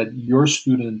sure that your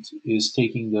student is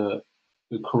taking the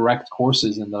correct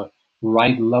courses and the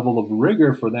right level of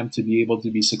rigor for them to be able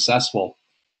to be successful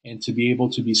and to be able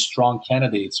to be strong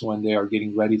candidates when they are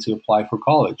getting ready to apply for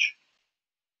college.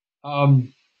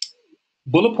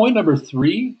 Bullet point number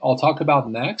 3, I'll talk about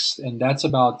next, and that's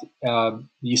about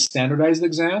these standardized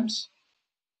exams.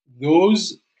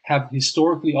 Those have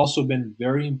historically also been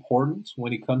very important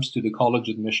when it comes to the college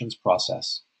admissions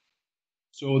process.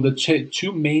 So the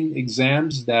two main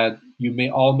exams that you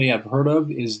may have heard of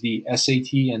is the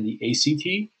SAT and the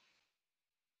ACT.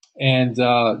 And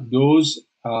those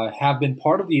have been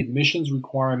part of the admissions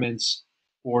requirements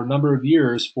for a number of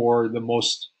years for the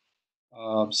most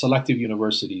selective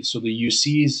universities. So the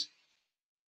UCs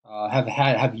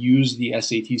have used the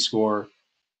SAT score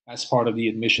as part of the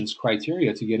admissions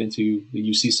criteria to get into the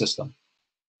UC system.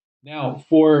 Now,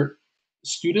 for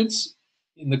students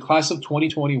in the class of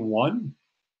 2021,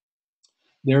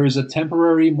 there is a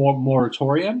temporary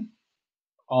moratorium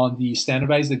on the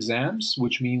standardized exams,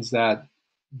 which means that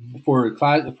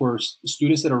for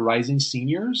students that are rising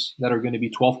seniors that are going to be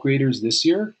 12th graders this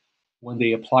year, when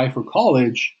they apply for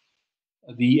college,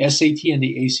 the SAT and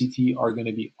the ACT are going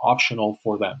to be optional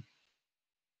for them.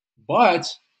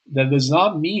 But that does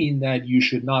not mean that you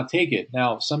should not take it.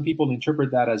 Now, some people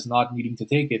interpret that as not needing to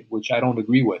take it, which I don't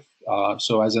agree with.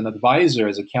 So as an advisor,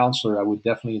 as a counselor, I would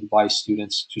definitely advise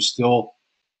students to still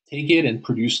take it and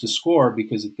produce the score,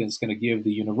 because it's going to give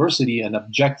the university an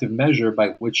objective measure by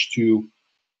which to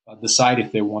decide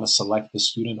if they want to select the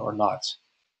student or not.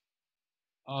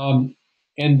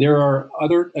 And there are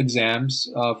other exams.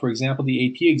 For example, the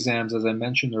AP exams, as I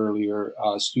mentioned earlier,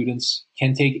 students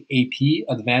can take AP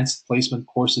advanced placement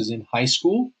courses in high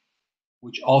school,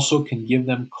 which also can give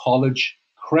them college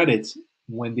credit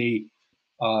when they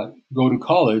go to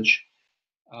college.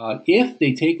 If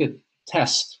they take a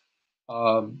test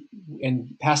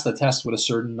and pass the test with a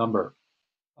certain number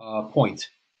point,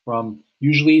 from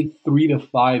usually 3 to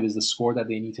 5 is the score that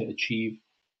they need to achieve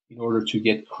in order to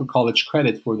get college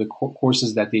credit for the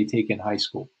courses that they take in high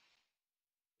school.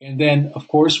 And then, of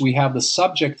course, we have the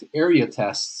subject area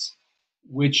tests,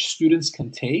 which students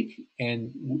can take.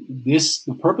 And the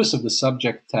purpose of the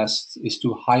subject tests is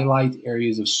to highlight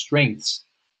areas of strengths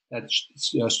that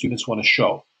students want to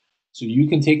show. So you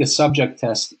can take a subject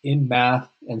test in math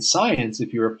and science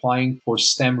if you're applying for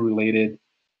STEM-related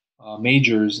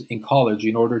majors in college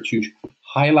in order to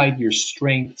highlight your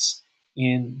strengths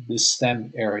in the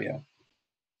STEM area.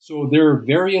 So there are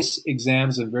various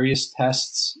exams and various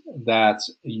tests that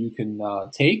you can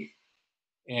take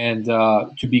and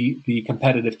to be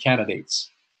competitive candidates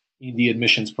in the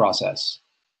admissions process.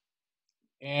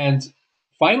 And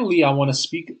finally, I want to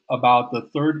speak about the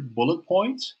third bullet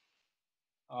point,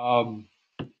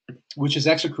 which is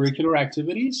extracurricular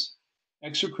activities.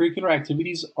 Extracurricular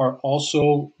activities are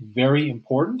also very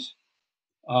important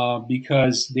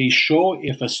because they show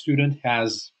if a student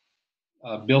has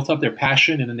built up their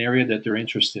passion in an area that they're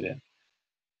interested in.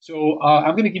 So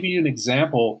I'm going to give you an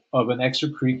example of an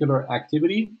extracurricular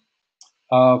activity.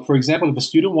 For example, if a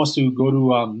student wants to go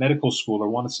to medical school or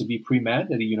wants to be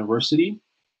pre-med at a university,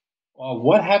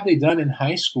 what have they done in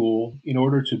high school in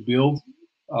order to build,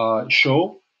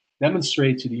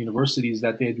 demonstrate to the universities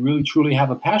that they really truly have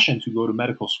a passion to go to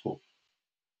medical school?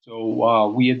 So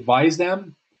we advise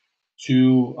them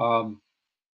to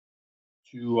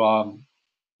do an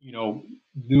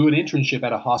internship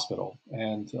at a hospital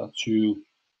and to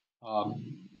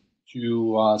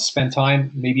spend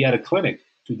time maybe at a clinic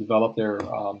to develop their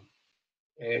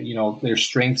their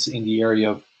strengths in the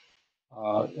area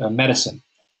of medicine.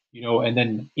 And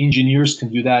then engineers can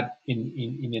do that in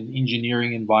an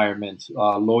engineering environment.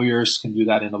 Lawyers can do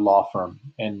that in a law firm,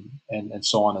 and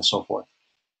so on and so forth.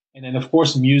 And then, of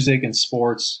course, music and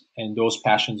sports and those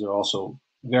passions are also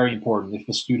very important. If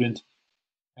a student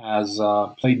has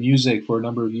played music for a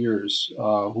number of years,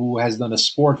 who has done a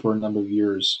sport for a number of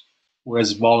years, who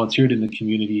has volunteered in the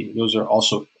community, those are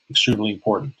also extremely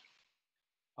important.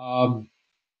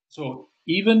 So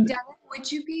even... Daniel, would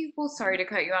you be able, sorry to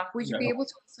cut you off, would you be able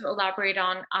to also elaborate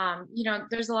on,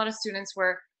 there's a lot of students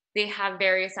where they have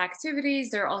various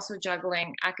activities, they're also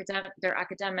juggling their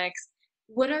academics.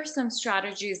 What are some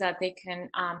strategies that they can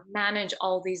manage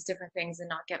all these different things and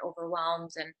not get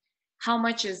overwhelmed? And how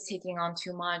much is taking on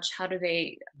too much? How do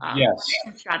they,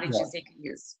 some strategies they can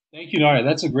use? Thank you, Nara.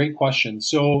 That's a great question.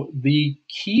 So the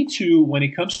key to, when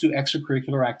it comes to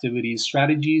extracurricular activities,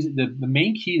 strategies, the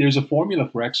main key, there's a formula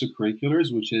for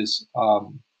extracurriculars, which is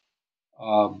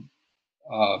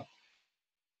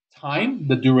time,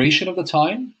 the duration of the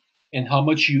time, and how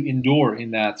much you endure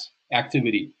in that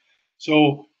activity.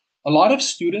 So a lot of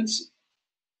students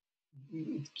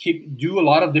do a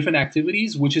lot of different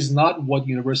activities, which is not what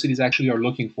universities actually are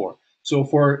looking for. So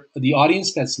for the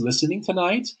audience that's listening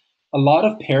tonight, a lot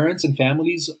of parents and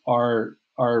families are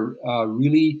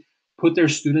really put their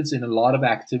students in a lot of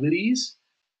activities,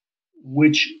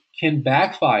 which can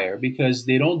backfire because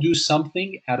they don't do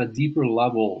something at a deeper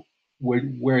level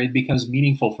where it becomes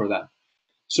meaningful for them.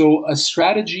 So a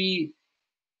strategy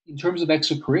in terms of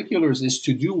extracurriculars is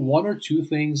to do one or two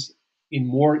things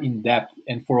more in depth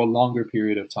and for a longer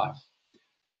period of time.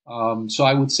 So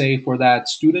I would say for that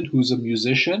student who's a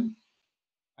musician,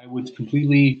 I would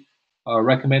completely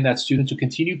recommend that student to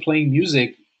continue playing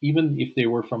music, even if they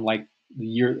were from like 8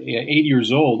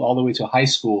 years old all the way to high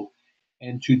school,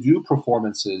 and to do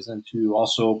performances and to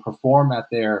also perform at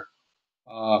their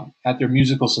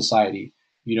musical society.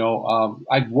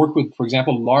 I've worked with, for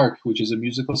example, LARC, which is a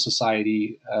musical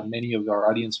society many of our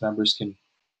audience members can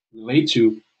relate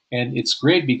to. And it's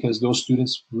great because those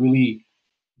students really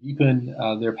deepen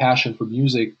their passion for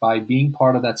music by being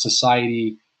part of that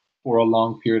society for a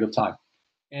long period of time.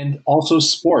 And also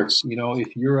sports,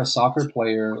 if you're a soccer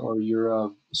player or you're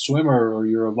a swimmer or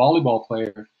you're a volleyball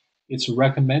player, it's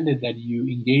recommended that you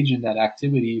engage in that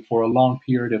activity for a long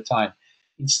period of time.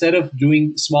 Instead of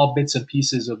doing small bits and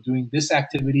pieces of doing this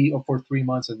activity for 3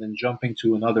 months and then jumping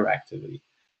to another activity.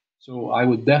 So I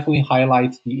would definitely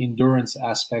highlight the endurance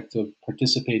aspect of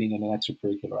participating in an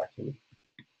extracurricular activity.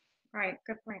 Right,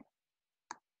 good point.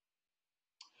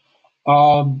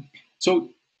 So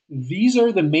these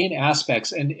are the main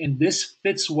aspects, and this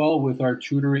fits well with our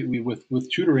tutoring,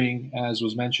 with tutoring, as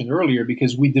was mentioned earlier,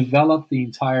 because we develop the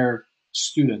entire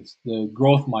student. The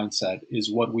growth mindset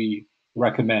is what we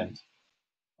recommend.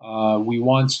 We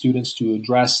want students to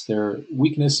address their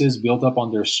weaknesses, build up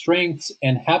on their strengths,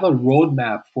 and have a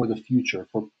roadmap for the future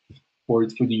for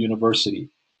the university,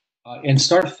 and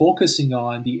start focusing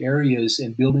on the areas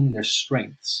and building their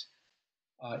strengths.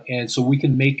 And so we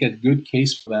can make a good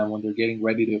case for them when they're getting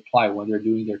ready to apply, when they're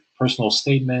doing their personal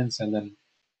statements and then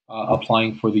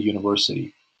applying for the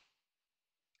university.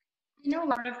 I know a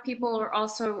lot of people are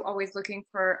also always looking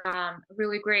for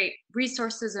really great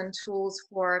resources and tools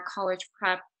for college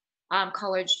prep,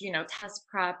 college, test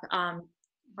prep.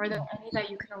 Are there any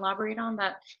that you can elaborate on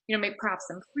that, maybe perhaps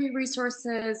some free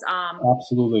resources,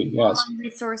 Absolutely, yes.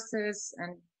 Resources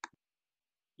and.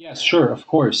 Yes, sure, of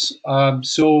course.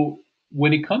 So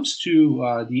when it comes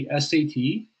to the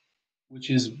SAT, which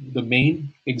is the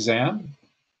main exam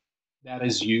that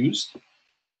is used,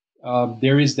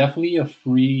 there is definitely a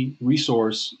free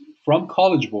resource from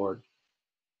College Board.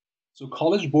 So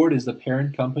College Board is the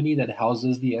parent company that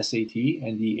houses the SAT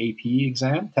and the AP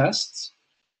exam tests.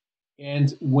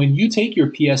 And when you take your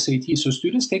PSAT, so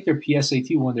students take their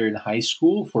PSAT when they're in high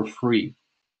school for free.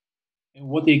 And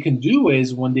what they can do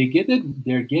is when they get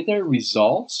their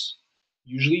results,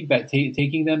 usually by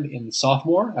taking them in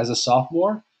as a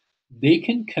sophomore, they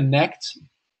can connect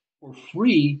for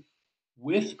free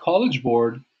with College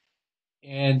Board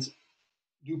and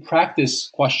do practice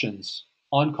questions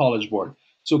on College Board.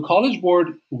 So College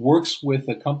Board works with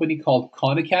a company called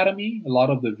Khan Academy. A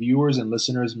lot of the viewers and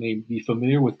listeners may be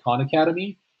familiar with Khan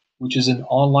Academy, which is an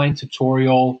online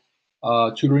tutorial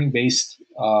tutoring-based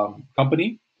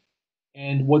company.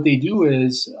 And what they do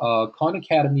is Khan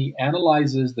Academy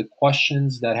analyzes the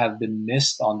questions that have been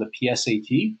missed on the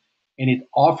PSAT, and it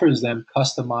offers them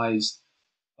customized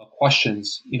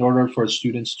questions in order for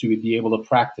students to be able to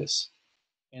practice.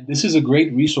 And this is a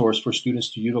great resource for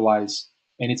students to utilize,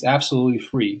 and it's absolutely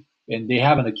free. And they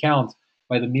have an account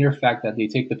by the mere fact that they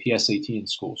take the PSAT in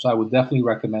school. So I would definitely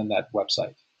recommend that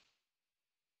website.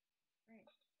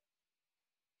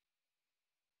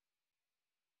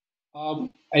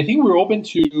 I think we're open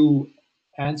to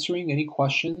answering any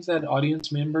questions that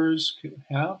audience members could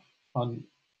have on.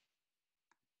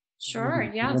 Sure,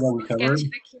 yes. Let's get to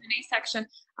the Q&A section.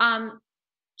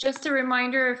 Just a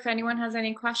reminder, if anyone has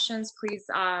any questions, please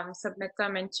submit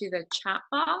them into the chat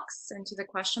box, into the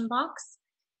question box,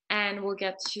 and we'll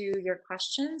get to your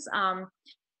questions.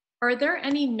 Are there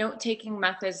any note-taking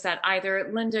methods that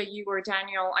either Linda, you or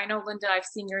Daniel, I know Linda, I've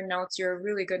seen your notes, you're a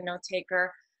really good note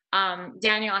taker.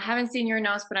 Daniel, I haven't seen your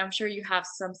notes, but I'm sure you have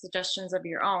some suggestions of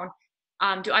your own.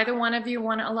 Do either one of you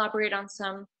want to elaborate on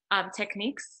some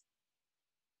techniques?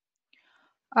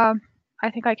 I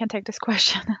think I can take this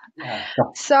question. Yeah.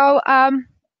 So,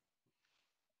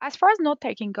 as far as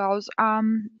note-taking goes,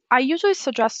 I usually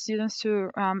suggest students to,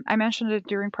 I mentioned it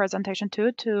during presentation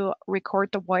too, to record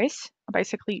the voice.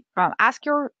 Basically, ask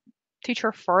your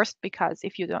teacher first, because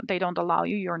if they don't allow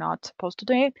you, you're not supposed to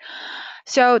do it.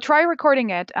 So try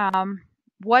recording it.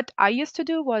 What I used to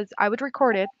do was I would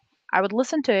record it, I would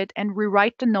listen to it and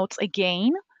rewrite the notes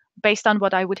again based on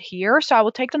what I would hear. So I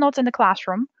would take the notes in the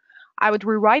classroom, I would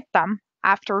rewrite them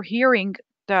after hearing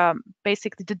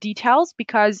basically the details,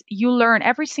 because you learn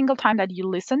every single time that you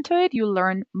listen to it, you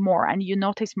learn more and you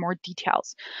notice more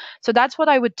details. So that's what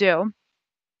I would do.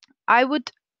 I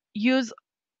would use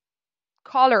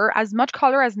as much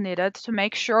color as needed to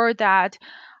make sure that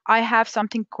I have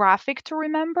something graphic to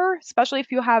remember, especially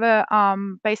if you have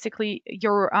basically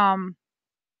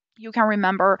you can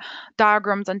remember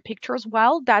diagrams and pictures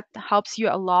well. That helps you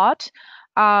a lot.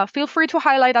 Feel free to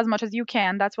highlight as much as you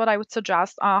can. That's what I would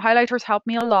suggest. Highlighters help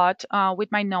me a lot with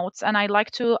my notes, and I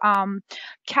like to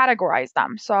categorize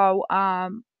them. So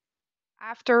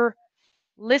after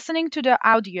listening to the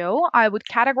audio, I would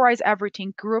categorize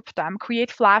everything, group them,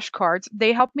 create flashcards.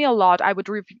 They help me a lot. I would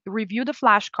review the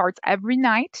flashcards every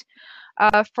night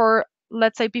for,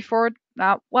 let's say, before.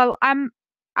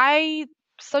 I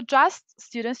suggest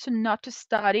students to not to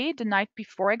study the night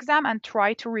before exam and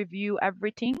try to review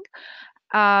everything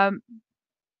at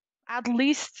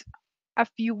least a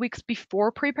few weeks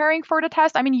before preparing for the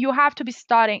test. I mean, you have to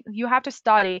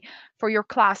study for your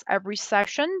class every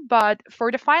session, but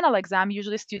for the final exam,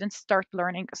 usually students start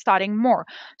studying more.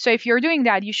 So if you're doing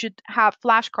that, you should have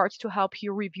flashcards to help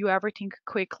you review everything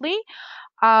quickly.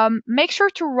 Make sure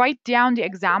to write down the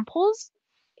examples.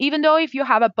 Even though if you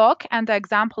have a book and the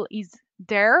example is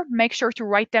there, make sure to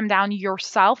write them down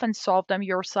yourself and solve them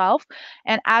yourself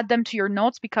and add them to your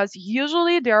notes, because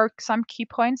usually there are some key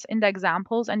points in the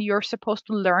examples and you're supposed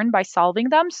to learn by solving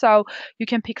them. So you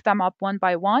can pick them up one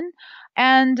by one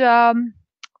and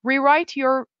rewrite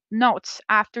your notes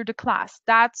after the class.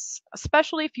 That's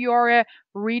especially if you're a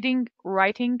reading,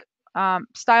 writing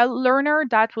style learner,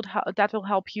 that will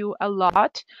help you a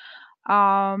lot.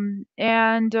 And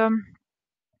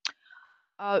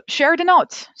share the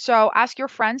notes. So ask your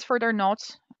friends for their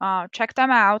notes, check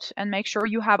them out, and make sure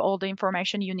you have all the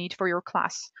information you need for your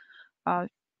class.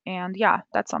 And yeah,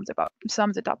 that sums it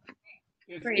up.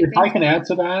 If I can add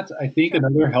to that, I think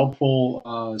another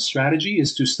helpful strategy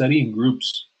is to study in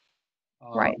groups.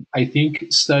 Right. I think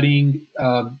studying,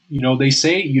 they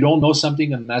say you don't know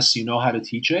something unless you know how to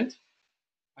teach it.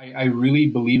 I really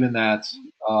believe in that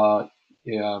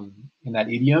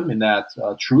idiom, in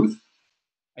that truth.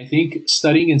 I think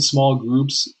studying in small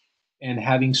groups and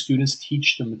having students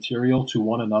teach the material to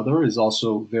one another is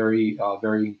also very,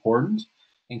 very important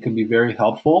and can be very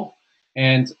helpful.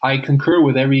 And I concur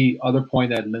with every other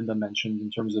point that Linda mentioned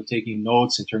in terms of taking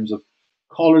notes, in terms of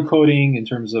color coding, in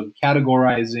terms of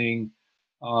categorizing,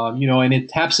 and it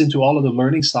taps into all of the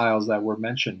learning styles that were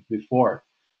mentioned before.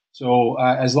 So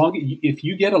if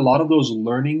you get a lot of those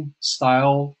learning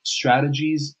style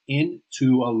strategies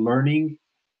into a learning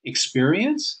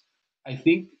experience, I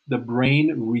think the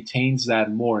brain retains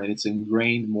that more and it's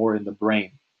ingrained more in the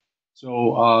brain.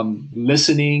 So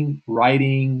listening,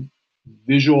 writing,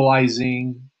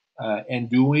 visualizing, and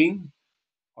doing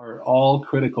are all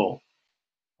critical.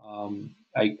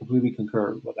 I completely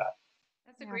concur with that.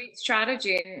 That's a great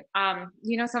strategy.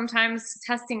 Sometimes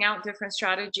testing out different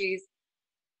strategies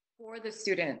for the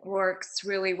student works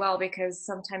really well, because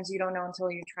sometimes you don't know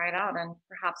until you try it out, and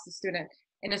perhaps the student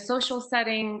in a social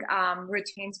setting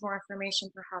retains more information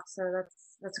perhaps. So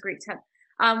that's a great tip.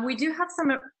 We do have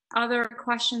some other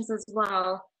questions as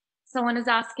well. Someone is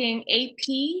asking,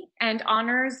 AP and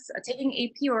honors, taking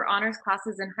AP or honors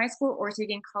classes in high school or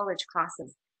taking college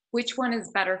classes, which one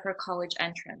is better for college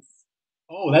entrance?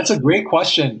 Oh, that's a great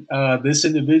question. This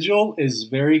individual is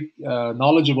very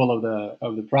knowledgeable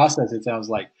of the process, it sounds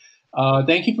like.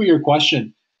 Thank you for your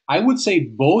question. I would say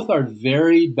both are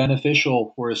very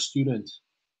beneficial for a student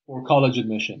for college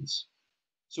admissions.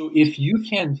 So if you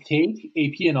can take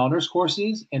AP and honors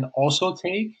courses and also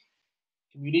take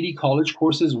community college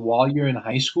courses while you're in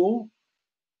high school,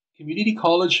 community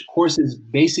college courses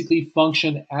basically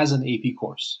function as an AP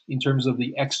course in terms of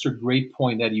the extra grade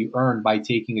point that you earn by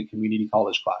taking a community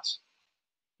college class.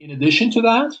 In addition to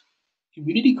that,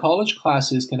 community college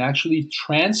classes can actually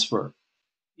transfer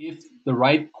if the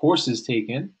right course is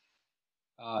taken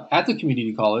at the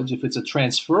community college. If it's a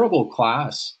transferable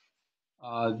class,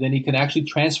 then it can actually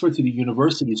transfer to the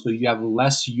university, so you have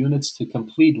less units to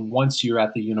complete once you're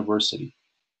at the university.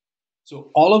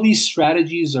 So all of these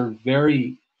strategies are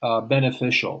very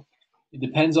beneficial. It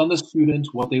depends on the student,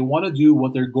 what they want to do,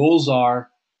 what their goals are.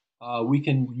 We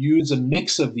can use a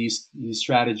mix of these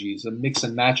strategies, a mix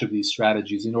and match of these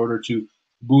strategies in order to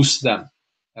boost them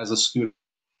as a student.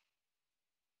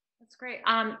 That's great.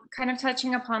 Kind of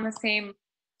touching upon the same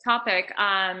topic,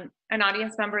 an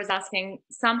audience member is asking,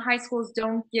 some high schools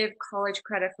don't give college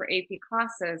credit for AP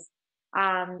classes.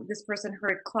 This person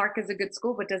heard Clark is a good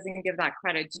school, but doesn't give that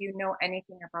credit. Do you know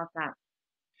anything about that?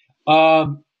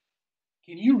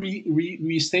 Can you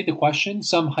restate the question?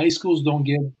 Some high schools don't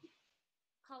give?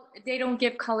 They don't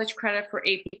give college credit for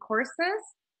AP courses.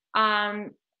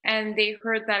 And they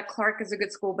heard that Clark is a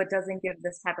good school, but doesn't give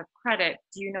this type of credit.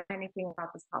 Do you know anything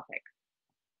about this topic?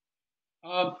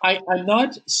 I'm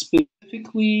not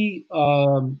specifically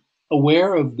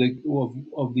aware of the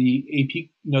AP,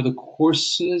 the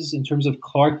courses in terms of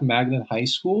Clark Magnet High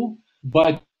School,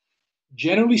 but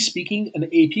generally speaking, an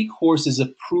AP course is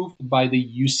approved by the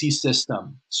UC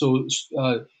system. So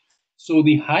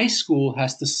the high school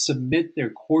has to submit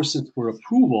their courses for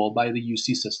approval by the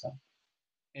UC system.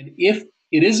 And if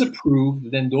it is approved,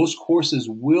 then those courses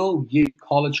will give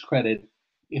college credit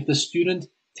if the student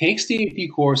takes the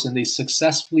AP course and they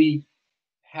successfully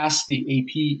pass the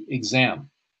AP exam.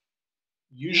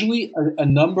 Usually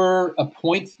a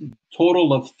point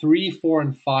total of 3, 4,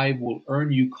 and 5 will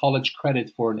earn you college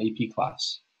credit for an AP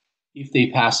class if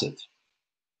they pass it.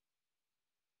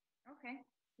 Okay,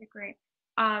 great.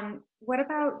 What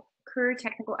about career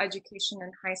technical education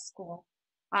in high school?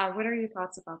 What are your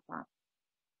thoughts about that?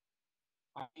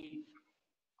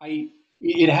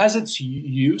 It has its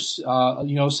use.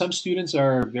 Some students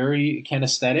are very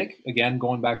kinesthetic. Again,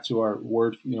 going back to our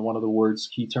word, one of the words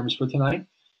key terms for tonight.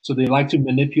 So they like to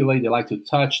manipulate, they like to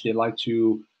touch, they like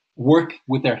to work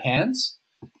with their hands.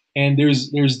 And there's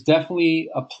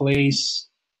definitely a place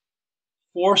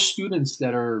for students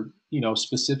that are,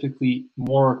 specifically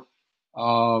more,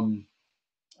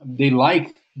 they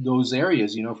like those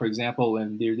areas. For example,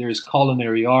 and there's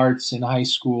culinary arts in high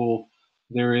school.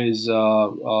 There is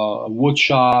a wood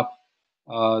shop.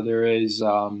 There is,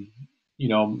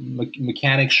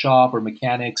 mechanic shop or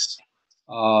mechanics,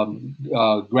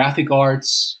 graphic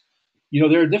arts.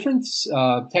 There are different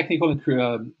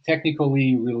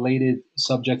technically related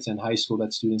subjects in high school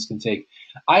that students can take.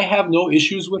 I have no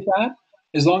issues with that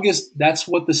as long as that's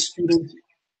what the student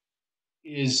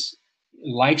is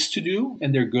likes to do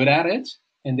and they're good at it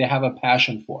and they have a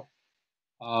passion for.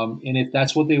 And if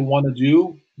that's what they want to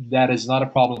do, that is not a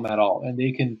problem at all. And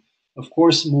they can, of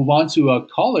course, move on to a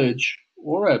college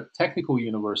or a technical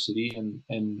university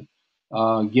and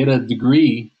get a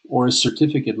degree or a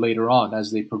certificate later on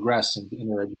as they progress in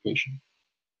their education.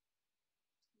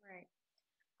 Right.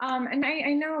 And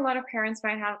I know a lot of parents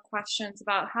might have questions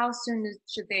about how soon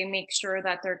should they make sure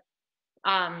that their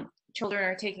children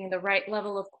are taking the right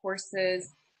level of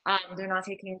courses. They're not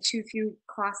taking too few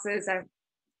classes.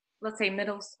 Let's say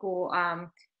middle school.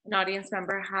 An audience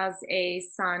member has a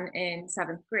son in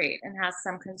 7th grade and has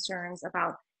some concerns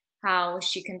about how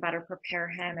she can better prepare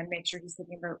him and make sure he's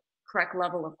taking the correct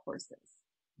level of courses.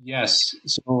 Yes,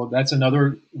 so that's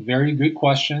another very good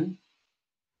question.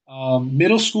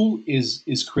 Middle school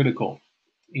is critical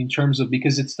in terms of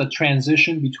because it's the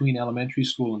transition between elementary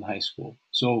school and high school.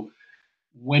 So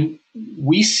when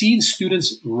we see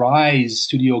students rise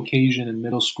to the occasion in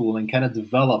middle school and kind of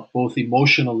develop both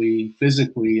emotionally,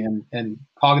 physically, and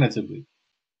cognitively,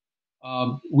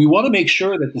 we want to make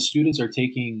sure that the students are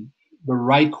taking the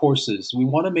right courses. We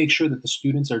want to make sure that the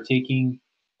students are taking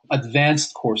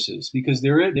advanced courses because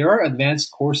there are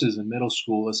advanced courses in middle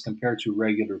school as compared to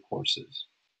regular courses.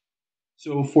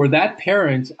 So for that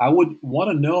parent, I would want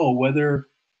to know whether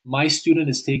my student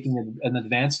is taking an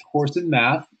advanced course in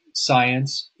math,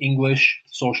 science, English,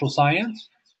 social science,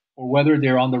 or whether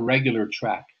they're on the regular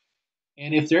track.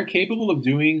 And if they're capable of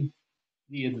doing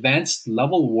the advanced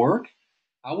level work,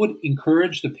 I would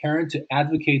encourage the parent to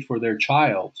advocate for their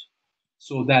child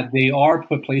so that they are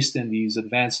placed in these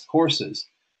advanced courses.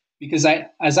 Because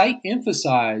as I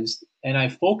emphasized and I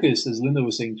focus, as Linda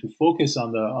was saying, to focus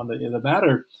on the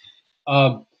matter,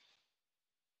 uh,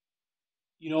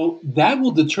 that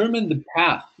will determine the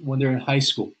path when they're in high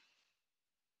school.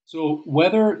 So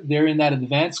whether they're in that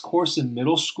advanced course in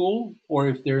middle school or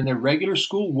if they're in their regular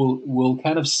school will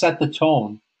kind of set the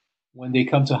tone when they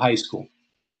come to high school.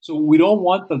 So we don't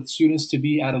want the students to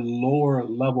be at a lower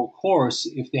level course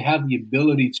if they have the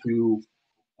ability to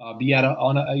be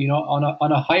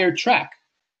on a higher track.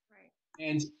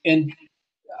 Right. And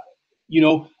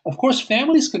of course,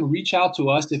 families can reach out to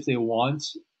us if they want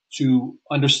to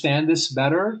understand this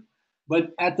better.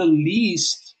 But at the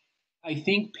least, I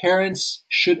think parents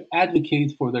should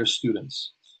advocate for their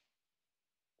students.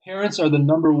 Parents are the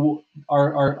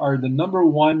are the number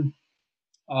one.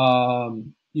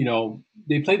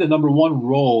 They play the number one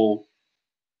role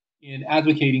in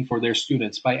advocating for their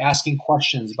students by asking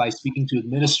questions, by speaking to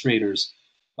administrators,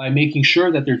 by making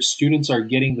sure that their students are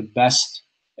getting the best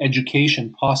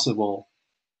education possible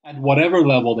at whatever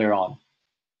level they're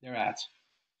at.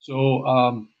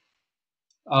 So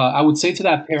I would say to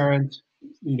that parent,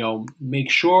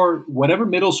 make sure whatever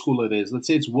middle school it is, let's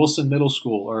say it's Wilson Middle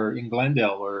School or in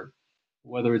Glendale or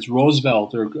whether it's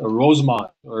Roosevelt or Rosemont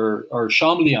or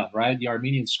Chamblion, right, the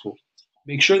Armenian school,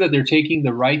 make sure that they're taking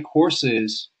the right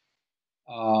courses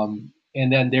and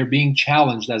then they're being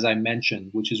challenged, as I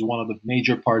mentioned, which is one of the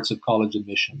major parts of college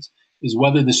admissions, is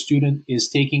whether the student is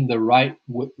taking the right,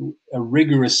 a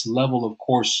rigorous level of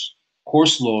course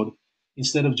load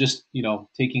instead of just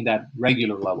taking that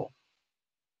regular level.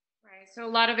 Right. So a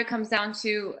lot of it comes down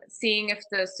to seeing if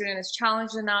the student is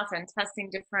challenged enough and testing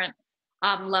different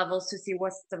levels to see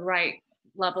what's the right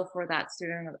level for that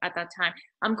student at that time.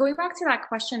 Going back to that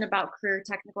question about career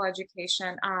technical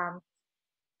education,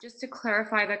 just to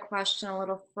clarify the question a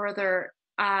little further,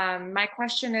 my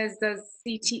question is, does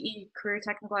CTE, career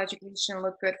technical education,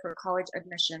 look good for college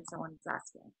admission? Someone's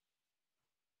asking.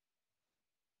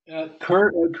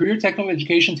 Career technical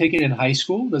education taken in high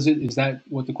school, is that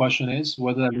what the question is?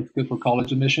 Whether that looks good for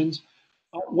college admissions?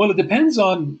 Well, it depends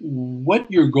on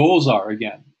what your goals are.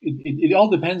 Again, it all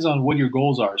depends on what your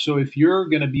goals are. So if you're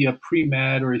going to be a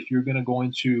pre-med, or if you're going to go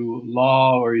into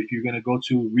law, or if you're going to go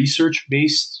to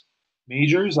research-based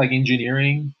majors like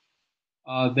engineering,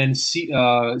 then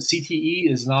CTE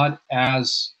is not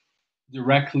as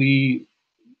directly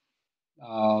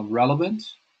relevant,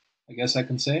 I guess I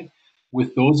can say,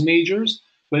 with those majors.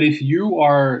 But if you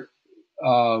are,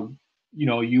 uh,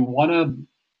 you want to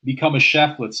become a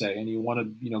chef, let's say, and you want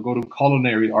to, go to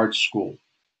culinary arts school,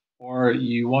 or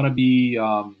you want to be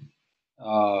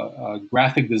a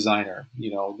graphic designer,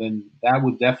 then that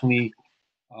would definitely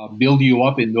build you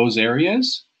up in those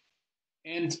areas.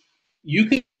 And you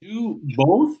can do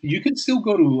both. You can still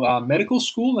go to medical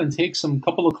school and take some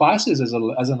couple of classes as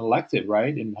an elective,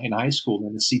 right, in high school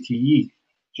in the CTE,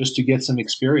 just to get some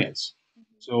experience.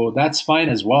 So that's fine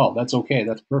as well. That's okay.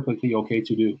 That's perfectly okay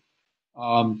to do.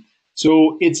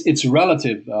 So it's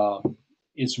relative.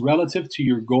 It's relative to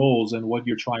your goals and what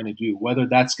you're trying to do, whether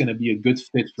that's going to be a good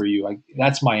fit for you.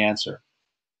 That's my answer.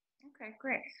 Okay,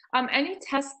 great. Any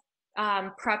test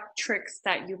prep tricks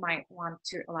that you might want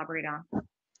to elaborate on?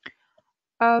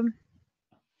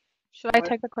 Should I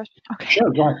take the question? Okay. Sure,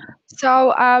 go ahead.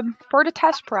 So for the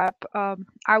test prep,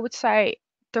 I would say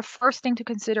the first thing to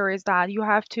consider is that you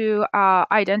have to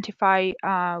identify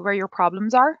where your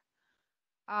problems are.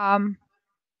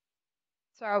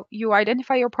 So you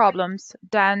identify your problems,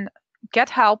 then get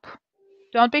help.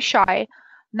 Don't be shy.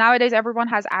 Nowadays, everyone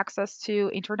has access to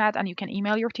internet, and you can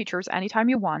email your teachers anytime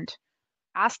you want.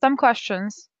 Ask them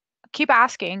questions. Keep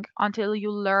asking until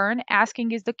you learn.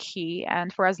 Asking is the key.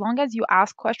 And for as long as you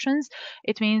ask questions,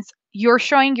 it means you're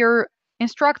showing your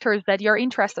instructors that you're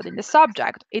interested in the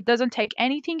subject. It doesn't take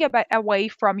anything away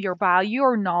from your value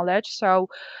or knowledge. So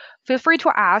feel free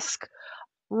to ask.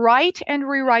 Write and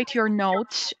rewrite your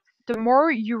notes. The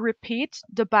more you repeat,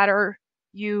 the better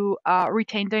you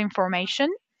retain the information.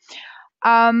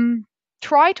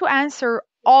 Try to answer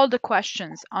all the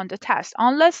questions on the test,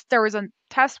 unless there is a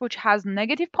test which has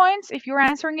negative points. If you're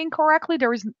answering incorrectly,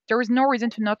 there is no reason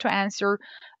to not to answer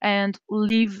and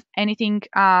leave anything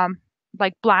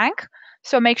like blank.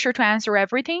 So make sure to answer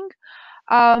everything.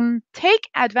 Take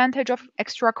advantage of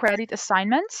extra credit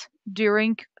assignments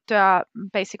during the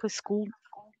basically school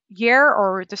year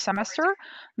or the semester.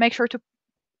 Make sure to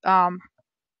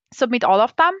submit all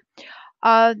of them.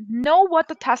 Know what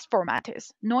the test format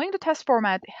is. Knowing the test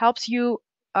format helps you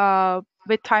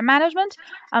with time management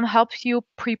and helps you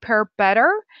prepare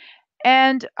better.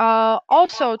 And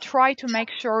also try to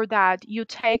make sure that you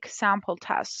take sample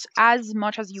tests as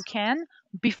much as you can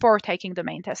before taking the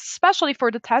main test, especially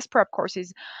for the test prep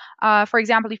courses. For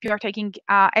example, if you are taking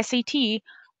SAT,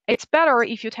 it's better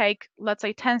if you take, let's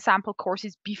say, 10 sample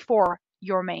courses before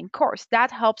your main course.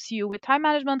 That helps you with time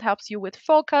management, helps you with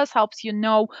focus, helps you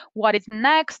know what is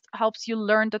next, helps you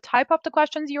learn the type of the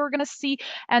questions you're going to see.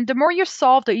 And the more you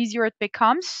solve, the easier it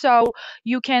becomes. So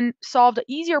you can solve the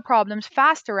easier problems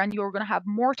faster, and you're going to have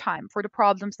more time for the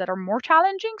problems that are more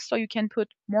challenging. So you can put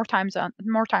more time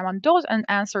on those and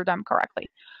answer them correctly.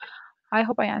 I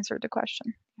hope I answered the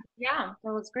question. Yeah,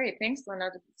 that was great. Thanks, Linda.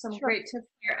 Some Sure. great tips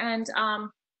here. And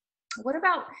what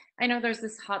about, I know there's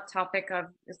this hot topic of,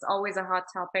 it's always a hot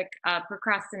topic,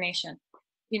 procrastination.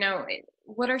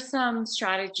 What are some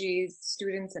strategies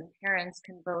students and parents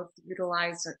can both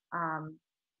utilize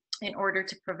in order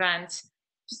to prevent,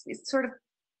 just it sort of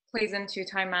plays into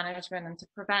time management and to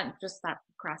prevent just that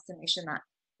procrastination that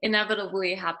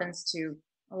inevitably happens to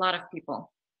a lot of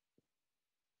people?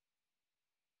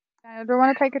 Do you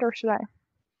want to take it or should I?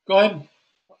 Go ahead.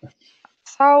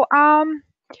 So,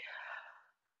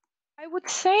 I would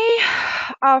say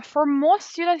for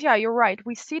most students, yeah, you're right.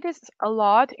 We see this a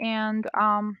lot, and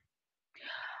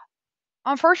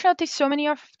unfortunately, so many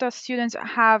of the students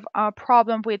have a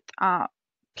problem with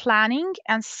planning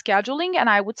and scheduling. And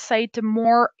I would say the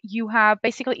more you have,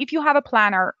 basically, if you have a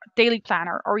planner, daily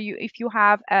planner, or if you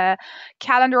have a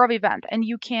calendar of events, and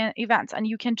you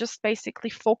can just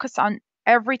basically focus on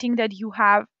everything that you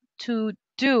have to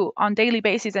do on daily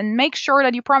basis, and make sure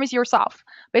that you promise yourself,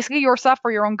 basically yourself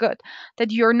for your own good,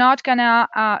 that you're not gonna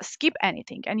skip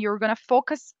anything, and you're gonna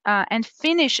focus and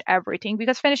finish everything,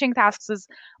 because finishing tasks is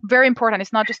very important.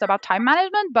 It's not just about time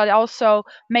management, but also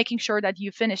making sure that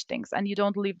you finish things and you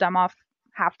don't leave them off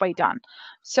halfway done.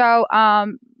 So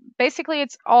basically,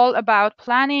 it's all about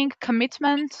planning,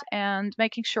 commitment, and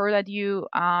making sure that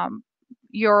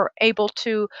you're able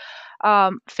to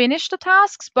finish the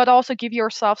tasks, but also give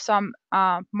yourself some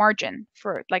margin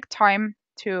for like time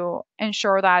to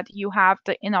ensure that you have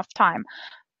the enough time.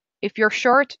 if you're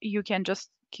short, you can just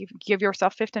give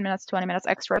yourself 15 minutes, 20 minutes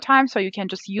extra time, so you can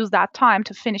just use that time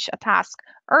to finish a task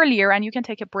earlier, and you can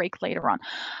take a break later on.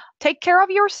 Take care of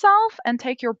yourself and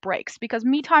take your breaks, because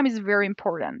me time is very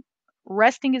important.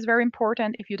 Resting is very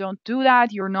important. If you don't do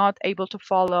that, you're not able to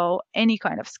follow any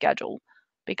kind of schedule,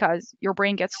 because your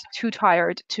brain gets too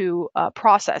tired to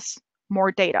process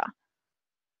more data.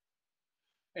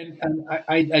 And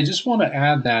I just want to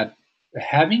add that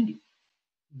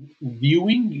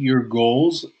viewing your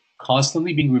goals,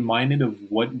 constantly being reminded of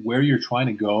where you're trying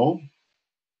to go,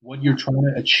 what you're trying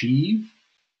to achieve,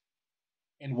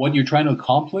 and what you're trying to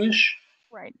accomplish,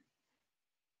 Right,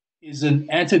 is an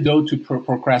antidote to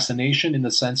procrastination, in the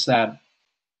sense that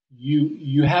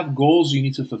you have goals you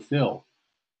need to fulfill.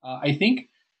 I think,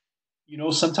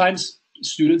 sometimes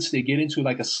students, they get into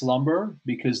like a slumber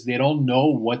because they don't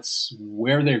know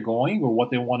where they're going or what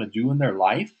they want to do in their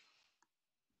life,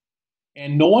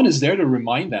 and no one is there to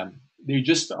remind them. They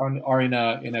just are in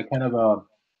a kind of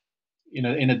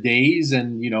a daze,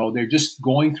 and they're just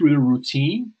going through the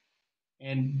routine,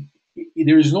 and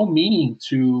there's no meaning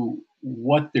to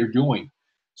what they're doing.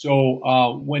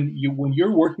 So when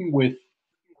you're working with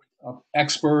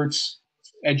experts,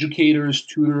 educators,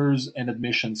 tutors, and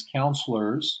admissions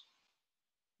counselors,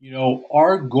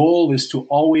 our goal is to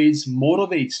always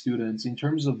motivate students in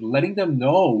terms of letting them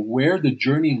know where the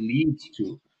journey leads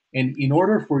to. And in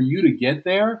order for you to get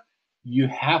there, you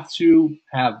have to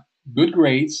have good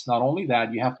grades. Not only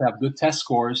that, you have to have good test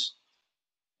scores.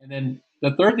 And then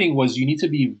the third thing was, you need to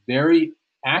be very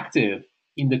active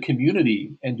in the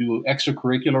community and do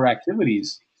extracurricular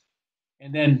activities.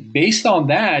 And then based on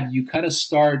that, you kind of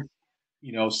start,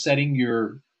 setting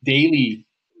your daily,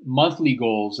 monthly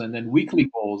goals, and then weekly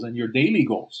goals, and your daily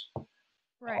goals.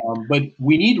 right. But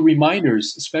we need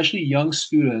reminders, especially young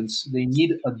students. They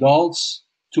need adults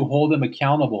to hold them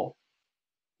accountable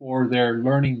for their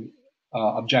learning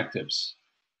objectives.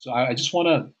 So I just want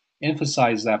to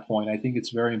emphasize that point. I think it's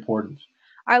very important.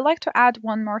 I like to add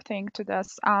one more thing to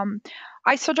this. I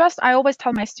always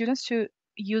tell my students to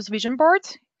use vision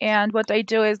boards. And what they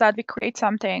do is that we create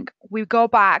something, we go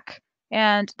back,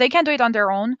 and they can do it on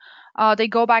their own. They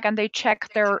go back and they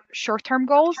check their short-term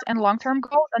goals and long-term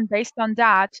goals, and based on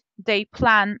that, they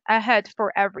plan ahead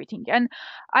for everything. And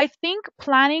I think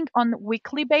planning on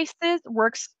weekly basis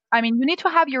works. I mean, you need to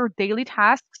have your daily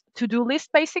tasks to-do list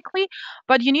basically,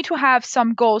 but you need to have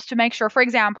some goals to make sure. For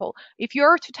example, if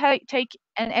you're to take take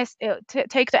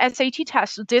the SAT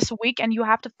test this week and you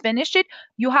have to finish it,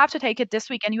 you have to take it this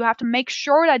week, and you have to make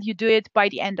sure that you do it by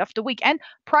the end of the week, and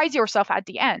prize yourself at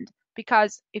the end.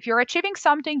 Because if you're achieving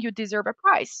something, you deserve a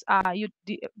prize. You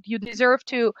deserve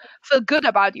to feel good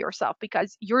about yourself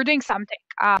because you're doing something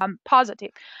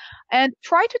positive. And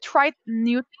try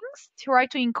new things. Try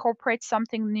to incorporate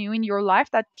something new in your life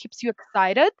that keeps you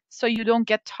excited, so you don't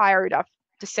get tired of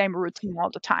the same routine all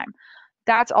the time.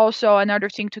 That's also another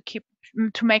thing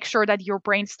to make sure that your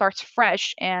brain starts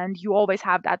fresh and you always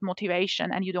have that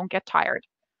motivation and you don't get tired.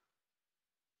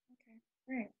 Okay,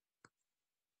 great.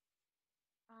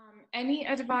 Any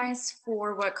advice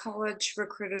for what college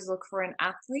recruiters look for in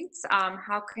athletes?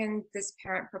 How can this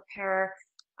parent prepare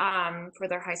for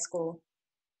their high school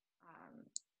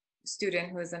student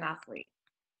who is an athlete?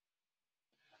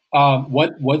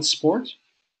 What sport?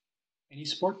 Any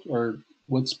sport, or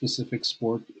what specific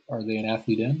sport are they an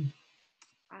athlete in?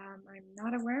 I'm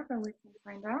not aware, but we can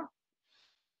find out.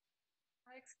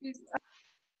 Excuse me.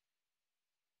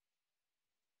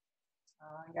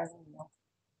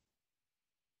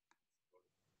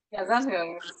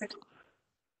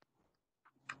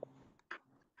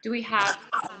 Do we have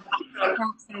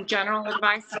perhaps some general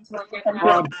advice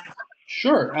into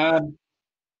Sure.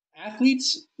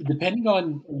 Athletes, depending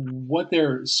on what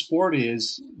their sport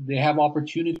is, they have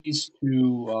opportunities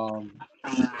to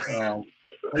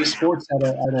play sports at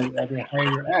a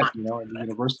higher at the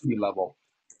university level.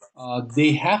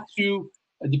 They have to,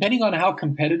 depending on how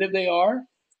competitive they are,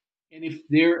 and if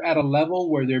they're at a level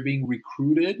where they're being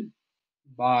recruited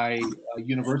by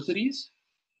universities.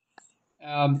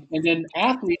 And then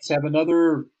athletes have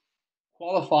another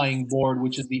qualifying board,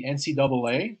 which is the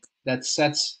NCAA, that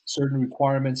sets certain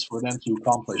requirements for them to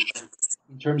accomplish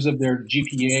in terms of their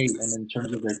GPA and in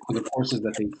terms of the courses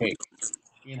that they take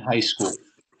in high school.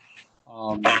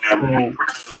 So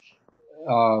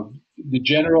the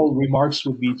general remarks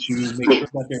would be to make sure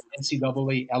that they're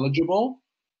NCAA eligible,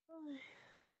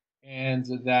 and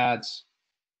that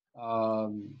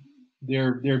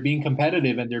they're being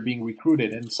competitive and they're being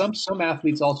recruited. And some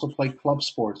athletes also play club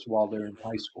sports while they're in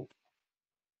high school.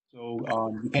 So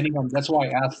depending on, that's why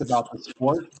I asked about the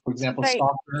sport. For example, They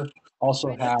soccer also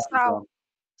Wait, has.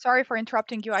 Sorry for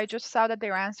interrupting you. I just saw that they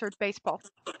answered baseball.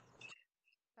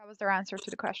 That was their answer to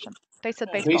the question. They said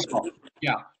baseball. Baseball.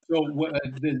 Yeah. So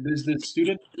does the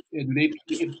student, do they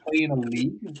play in a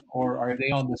league, or are they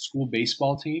on the school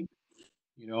baseball team?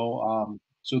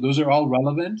 So those are all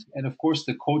relevant. And of course,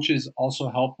 the coaches also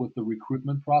help with the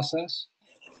recruitment process.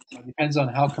 It depends on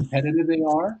how competitive they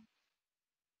are.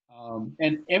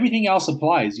 And everything else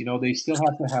applies. They still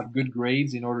have to have good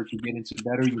grades in order to get into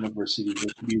better universities or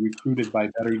to be recruited by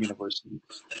better universities,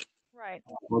 Right.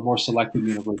 Or more selective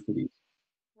universities.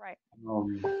 Right.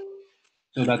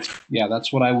 So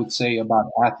that's what I would say about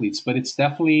athletes. But it's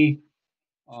definitely,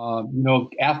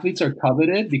 athletes are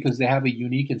coveted because they have a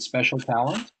unique and special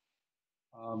talent.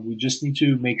 We just need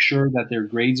to make sure that their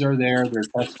grades are there, their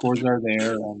test scores are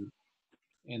there,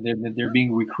 and they're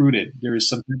being recruited. There is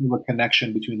some type of a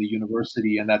connection between the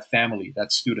university and that family,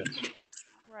 that student.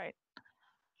 Right.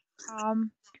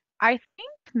 I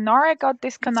think Nora got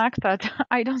disconnected.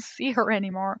 I don't see her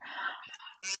anymore.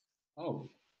 Oh.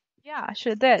 Yeah,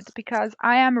 she did, because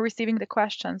I am receiving the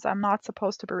questions. I'm not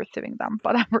supposed to be receiving them,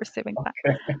 but I'm receiving them.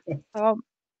 So,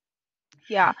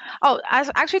 yeah. Oh,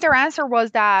 actually, their answer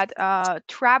was that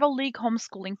travel league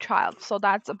homeschooling child. So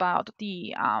that's about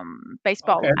the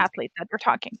baseball athlete that we're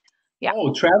talking. Yeah.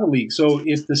 Oh, travel league. So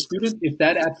if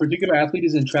that particular athlete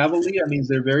is in travel league, that means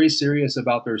they're very serious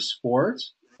about their sport,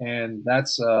 and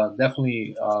that's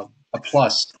definitely a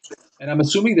plus. And I'm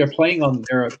assuming they're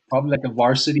probably like a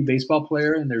varsity baseball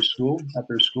player at their school.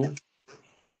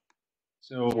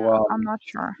 So yeah, I'm not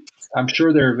sure. I'm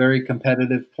sure they're a very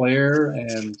competitive player,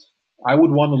 and I would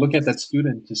want to look at that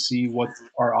student to see what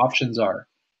our options are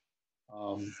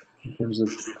in terms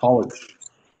of college.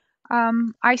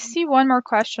 I see one more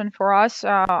question for us.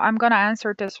 I'm going to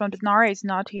answer this one, but Nara is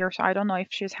not here, so I don't know if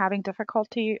she's having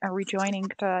difficulty rejoining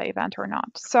the event or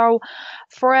not. So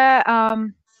for a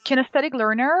kinesthetic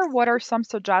learner, what are some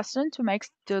suggestions to make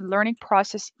the learning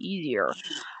process easier?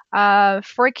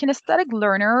 For a kinesthetic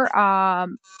learner,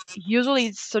 usually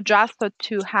it's suggested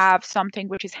to have something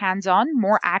which is hands-on,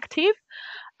 more active.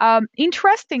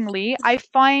 Interestingly, I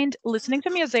find listening to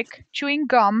music, chewing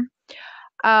gum,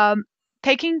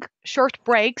 taking short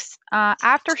breaks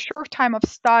after short time of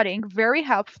studying very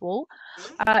helpful.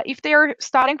 If they are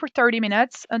studying for 30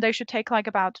 minutes, they should take like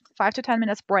about 5 to 10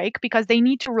 minutes break, because they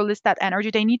need to release that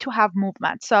energy. They need to have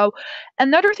movement. So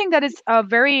another thing that is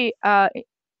very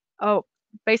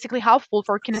basically helpful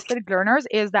for kinesthetic learners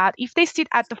is that if they sit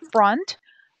at the front,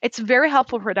 it's very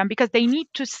helpful for them, because they need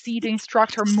to see the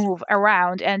instructor move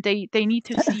around, and they need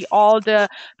to see all the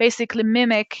basically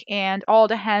mimic and all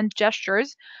the hand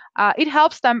gestures. It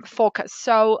helps them focus.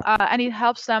 So and it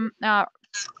helps them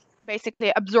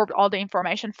basically absorb all the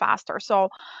information faster. So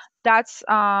that's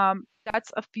a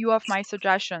few of my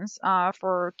suggestions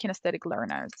for kinesthetic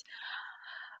learners.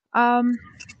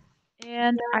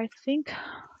 And I think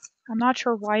I'm not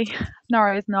sure why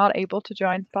Nara is not able to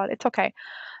join, but it's okay.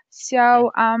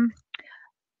 So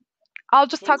I'll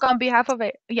just talk on behalf of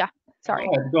it. Yeah, sorry.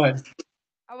 Go ahead.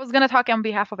 I was going to talk on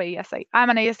behalf of AESA. I'm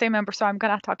an AESA member, so I'm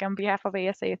going to talk on behalf of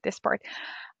AESA at this part.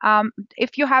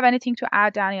 If you have anything to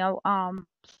add, Daniel,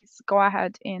 please go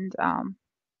ahead, and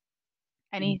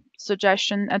any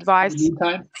suggestion, advice?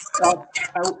 Meantime, I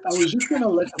was just going to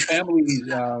let the families,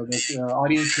 the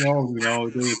audience know,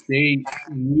 if they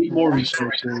need more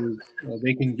resources,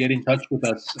 they can get in touch with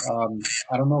us.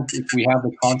 I don't know if we have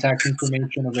the contact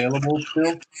information available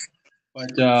still,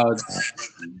 but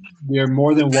they're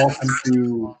more than welcome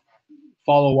to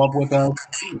follow up with us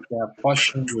if they have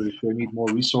questions, or if they need more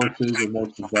resources or more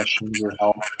suggestions or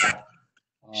help.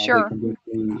 Sure. They can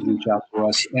definitely reach out to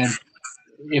us. And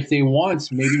if they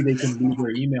want, maybe they can leave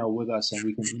their email with us, and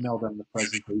we can email them the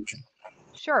presentation.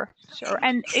 Sure.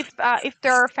 And if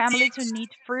there are families who need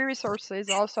free resources,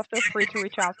 also feel free to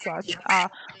reach out to us.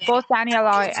 Both Daniel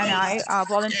and I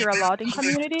volunteer a lot in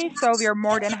community, so we are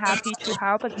more than happy to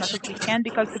help as much as we can,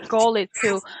 because the goal is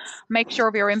to make sure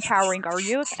we are empowering our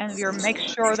youth, and we are make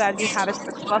sure that we have a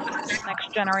successful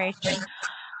next generation.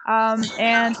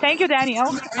 And thank you,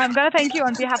 Daniel. I'm gonna thank you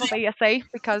on behalf of ASA,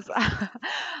 because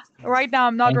right now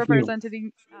I'm not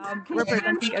representing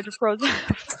EduPros.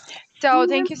 So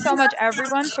thank you so much,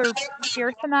 everyone, for being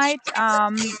here tonight.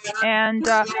 And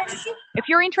if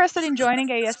you're interested in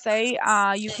joining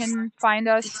ASA, you can find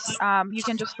us. You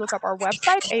can just look up our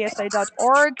website,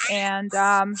 asa.org, and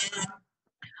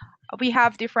we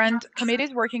have different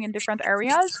committees working in different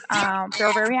areas.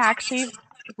 They're very active.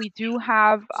 We do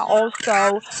have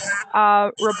also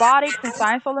robotics and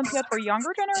science olympiad for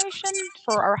younger generation,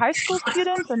 for our high school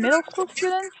students and middle school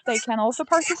students. They can also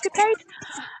participate.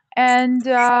 And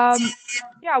yeah,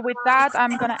 with that,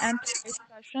 I'm going to end today's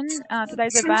session. session,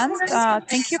 today's event.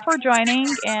 Thank you for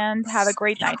joining and have a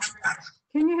great night.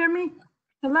 Can you hear me?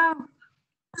 Hello?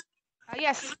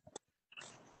 Yes.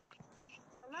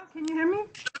 Hello, can you hear me?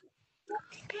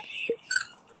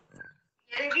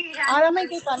 Ahora me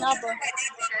quitan,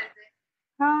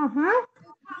 Uh-huh.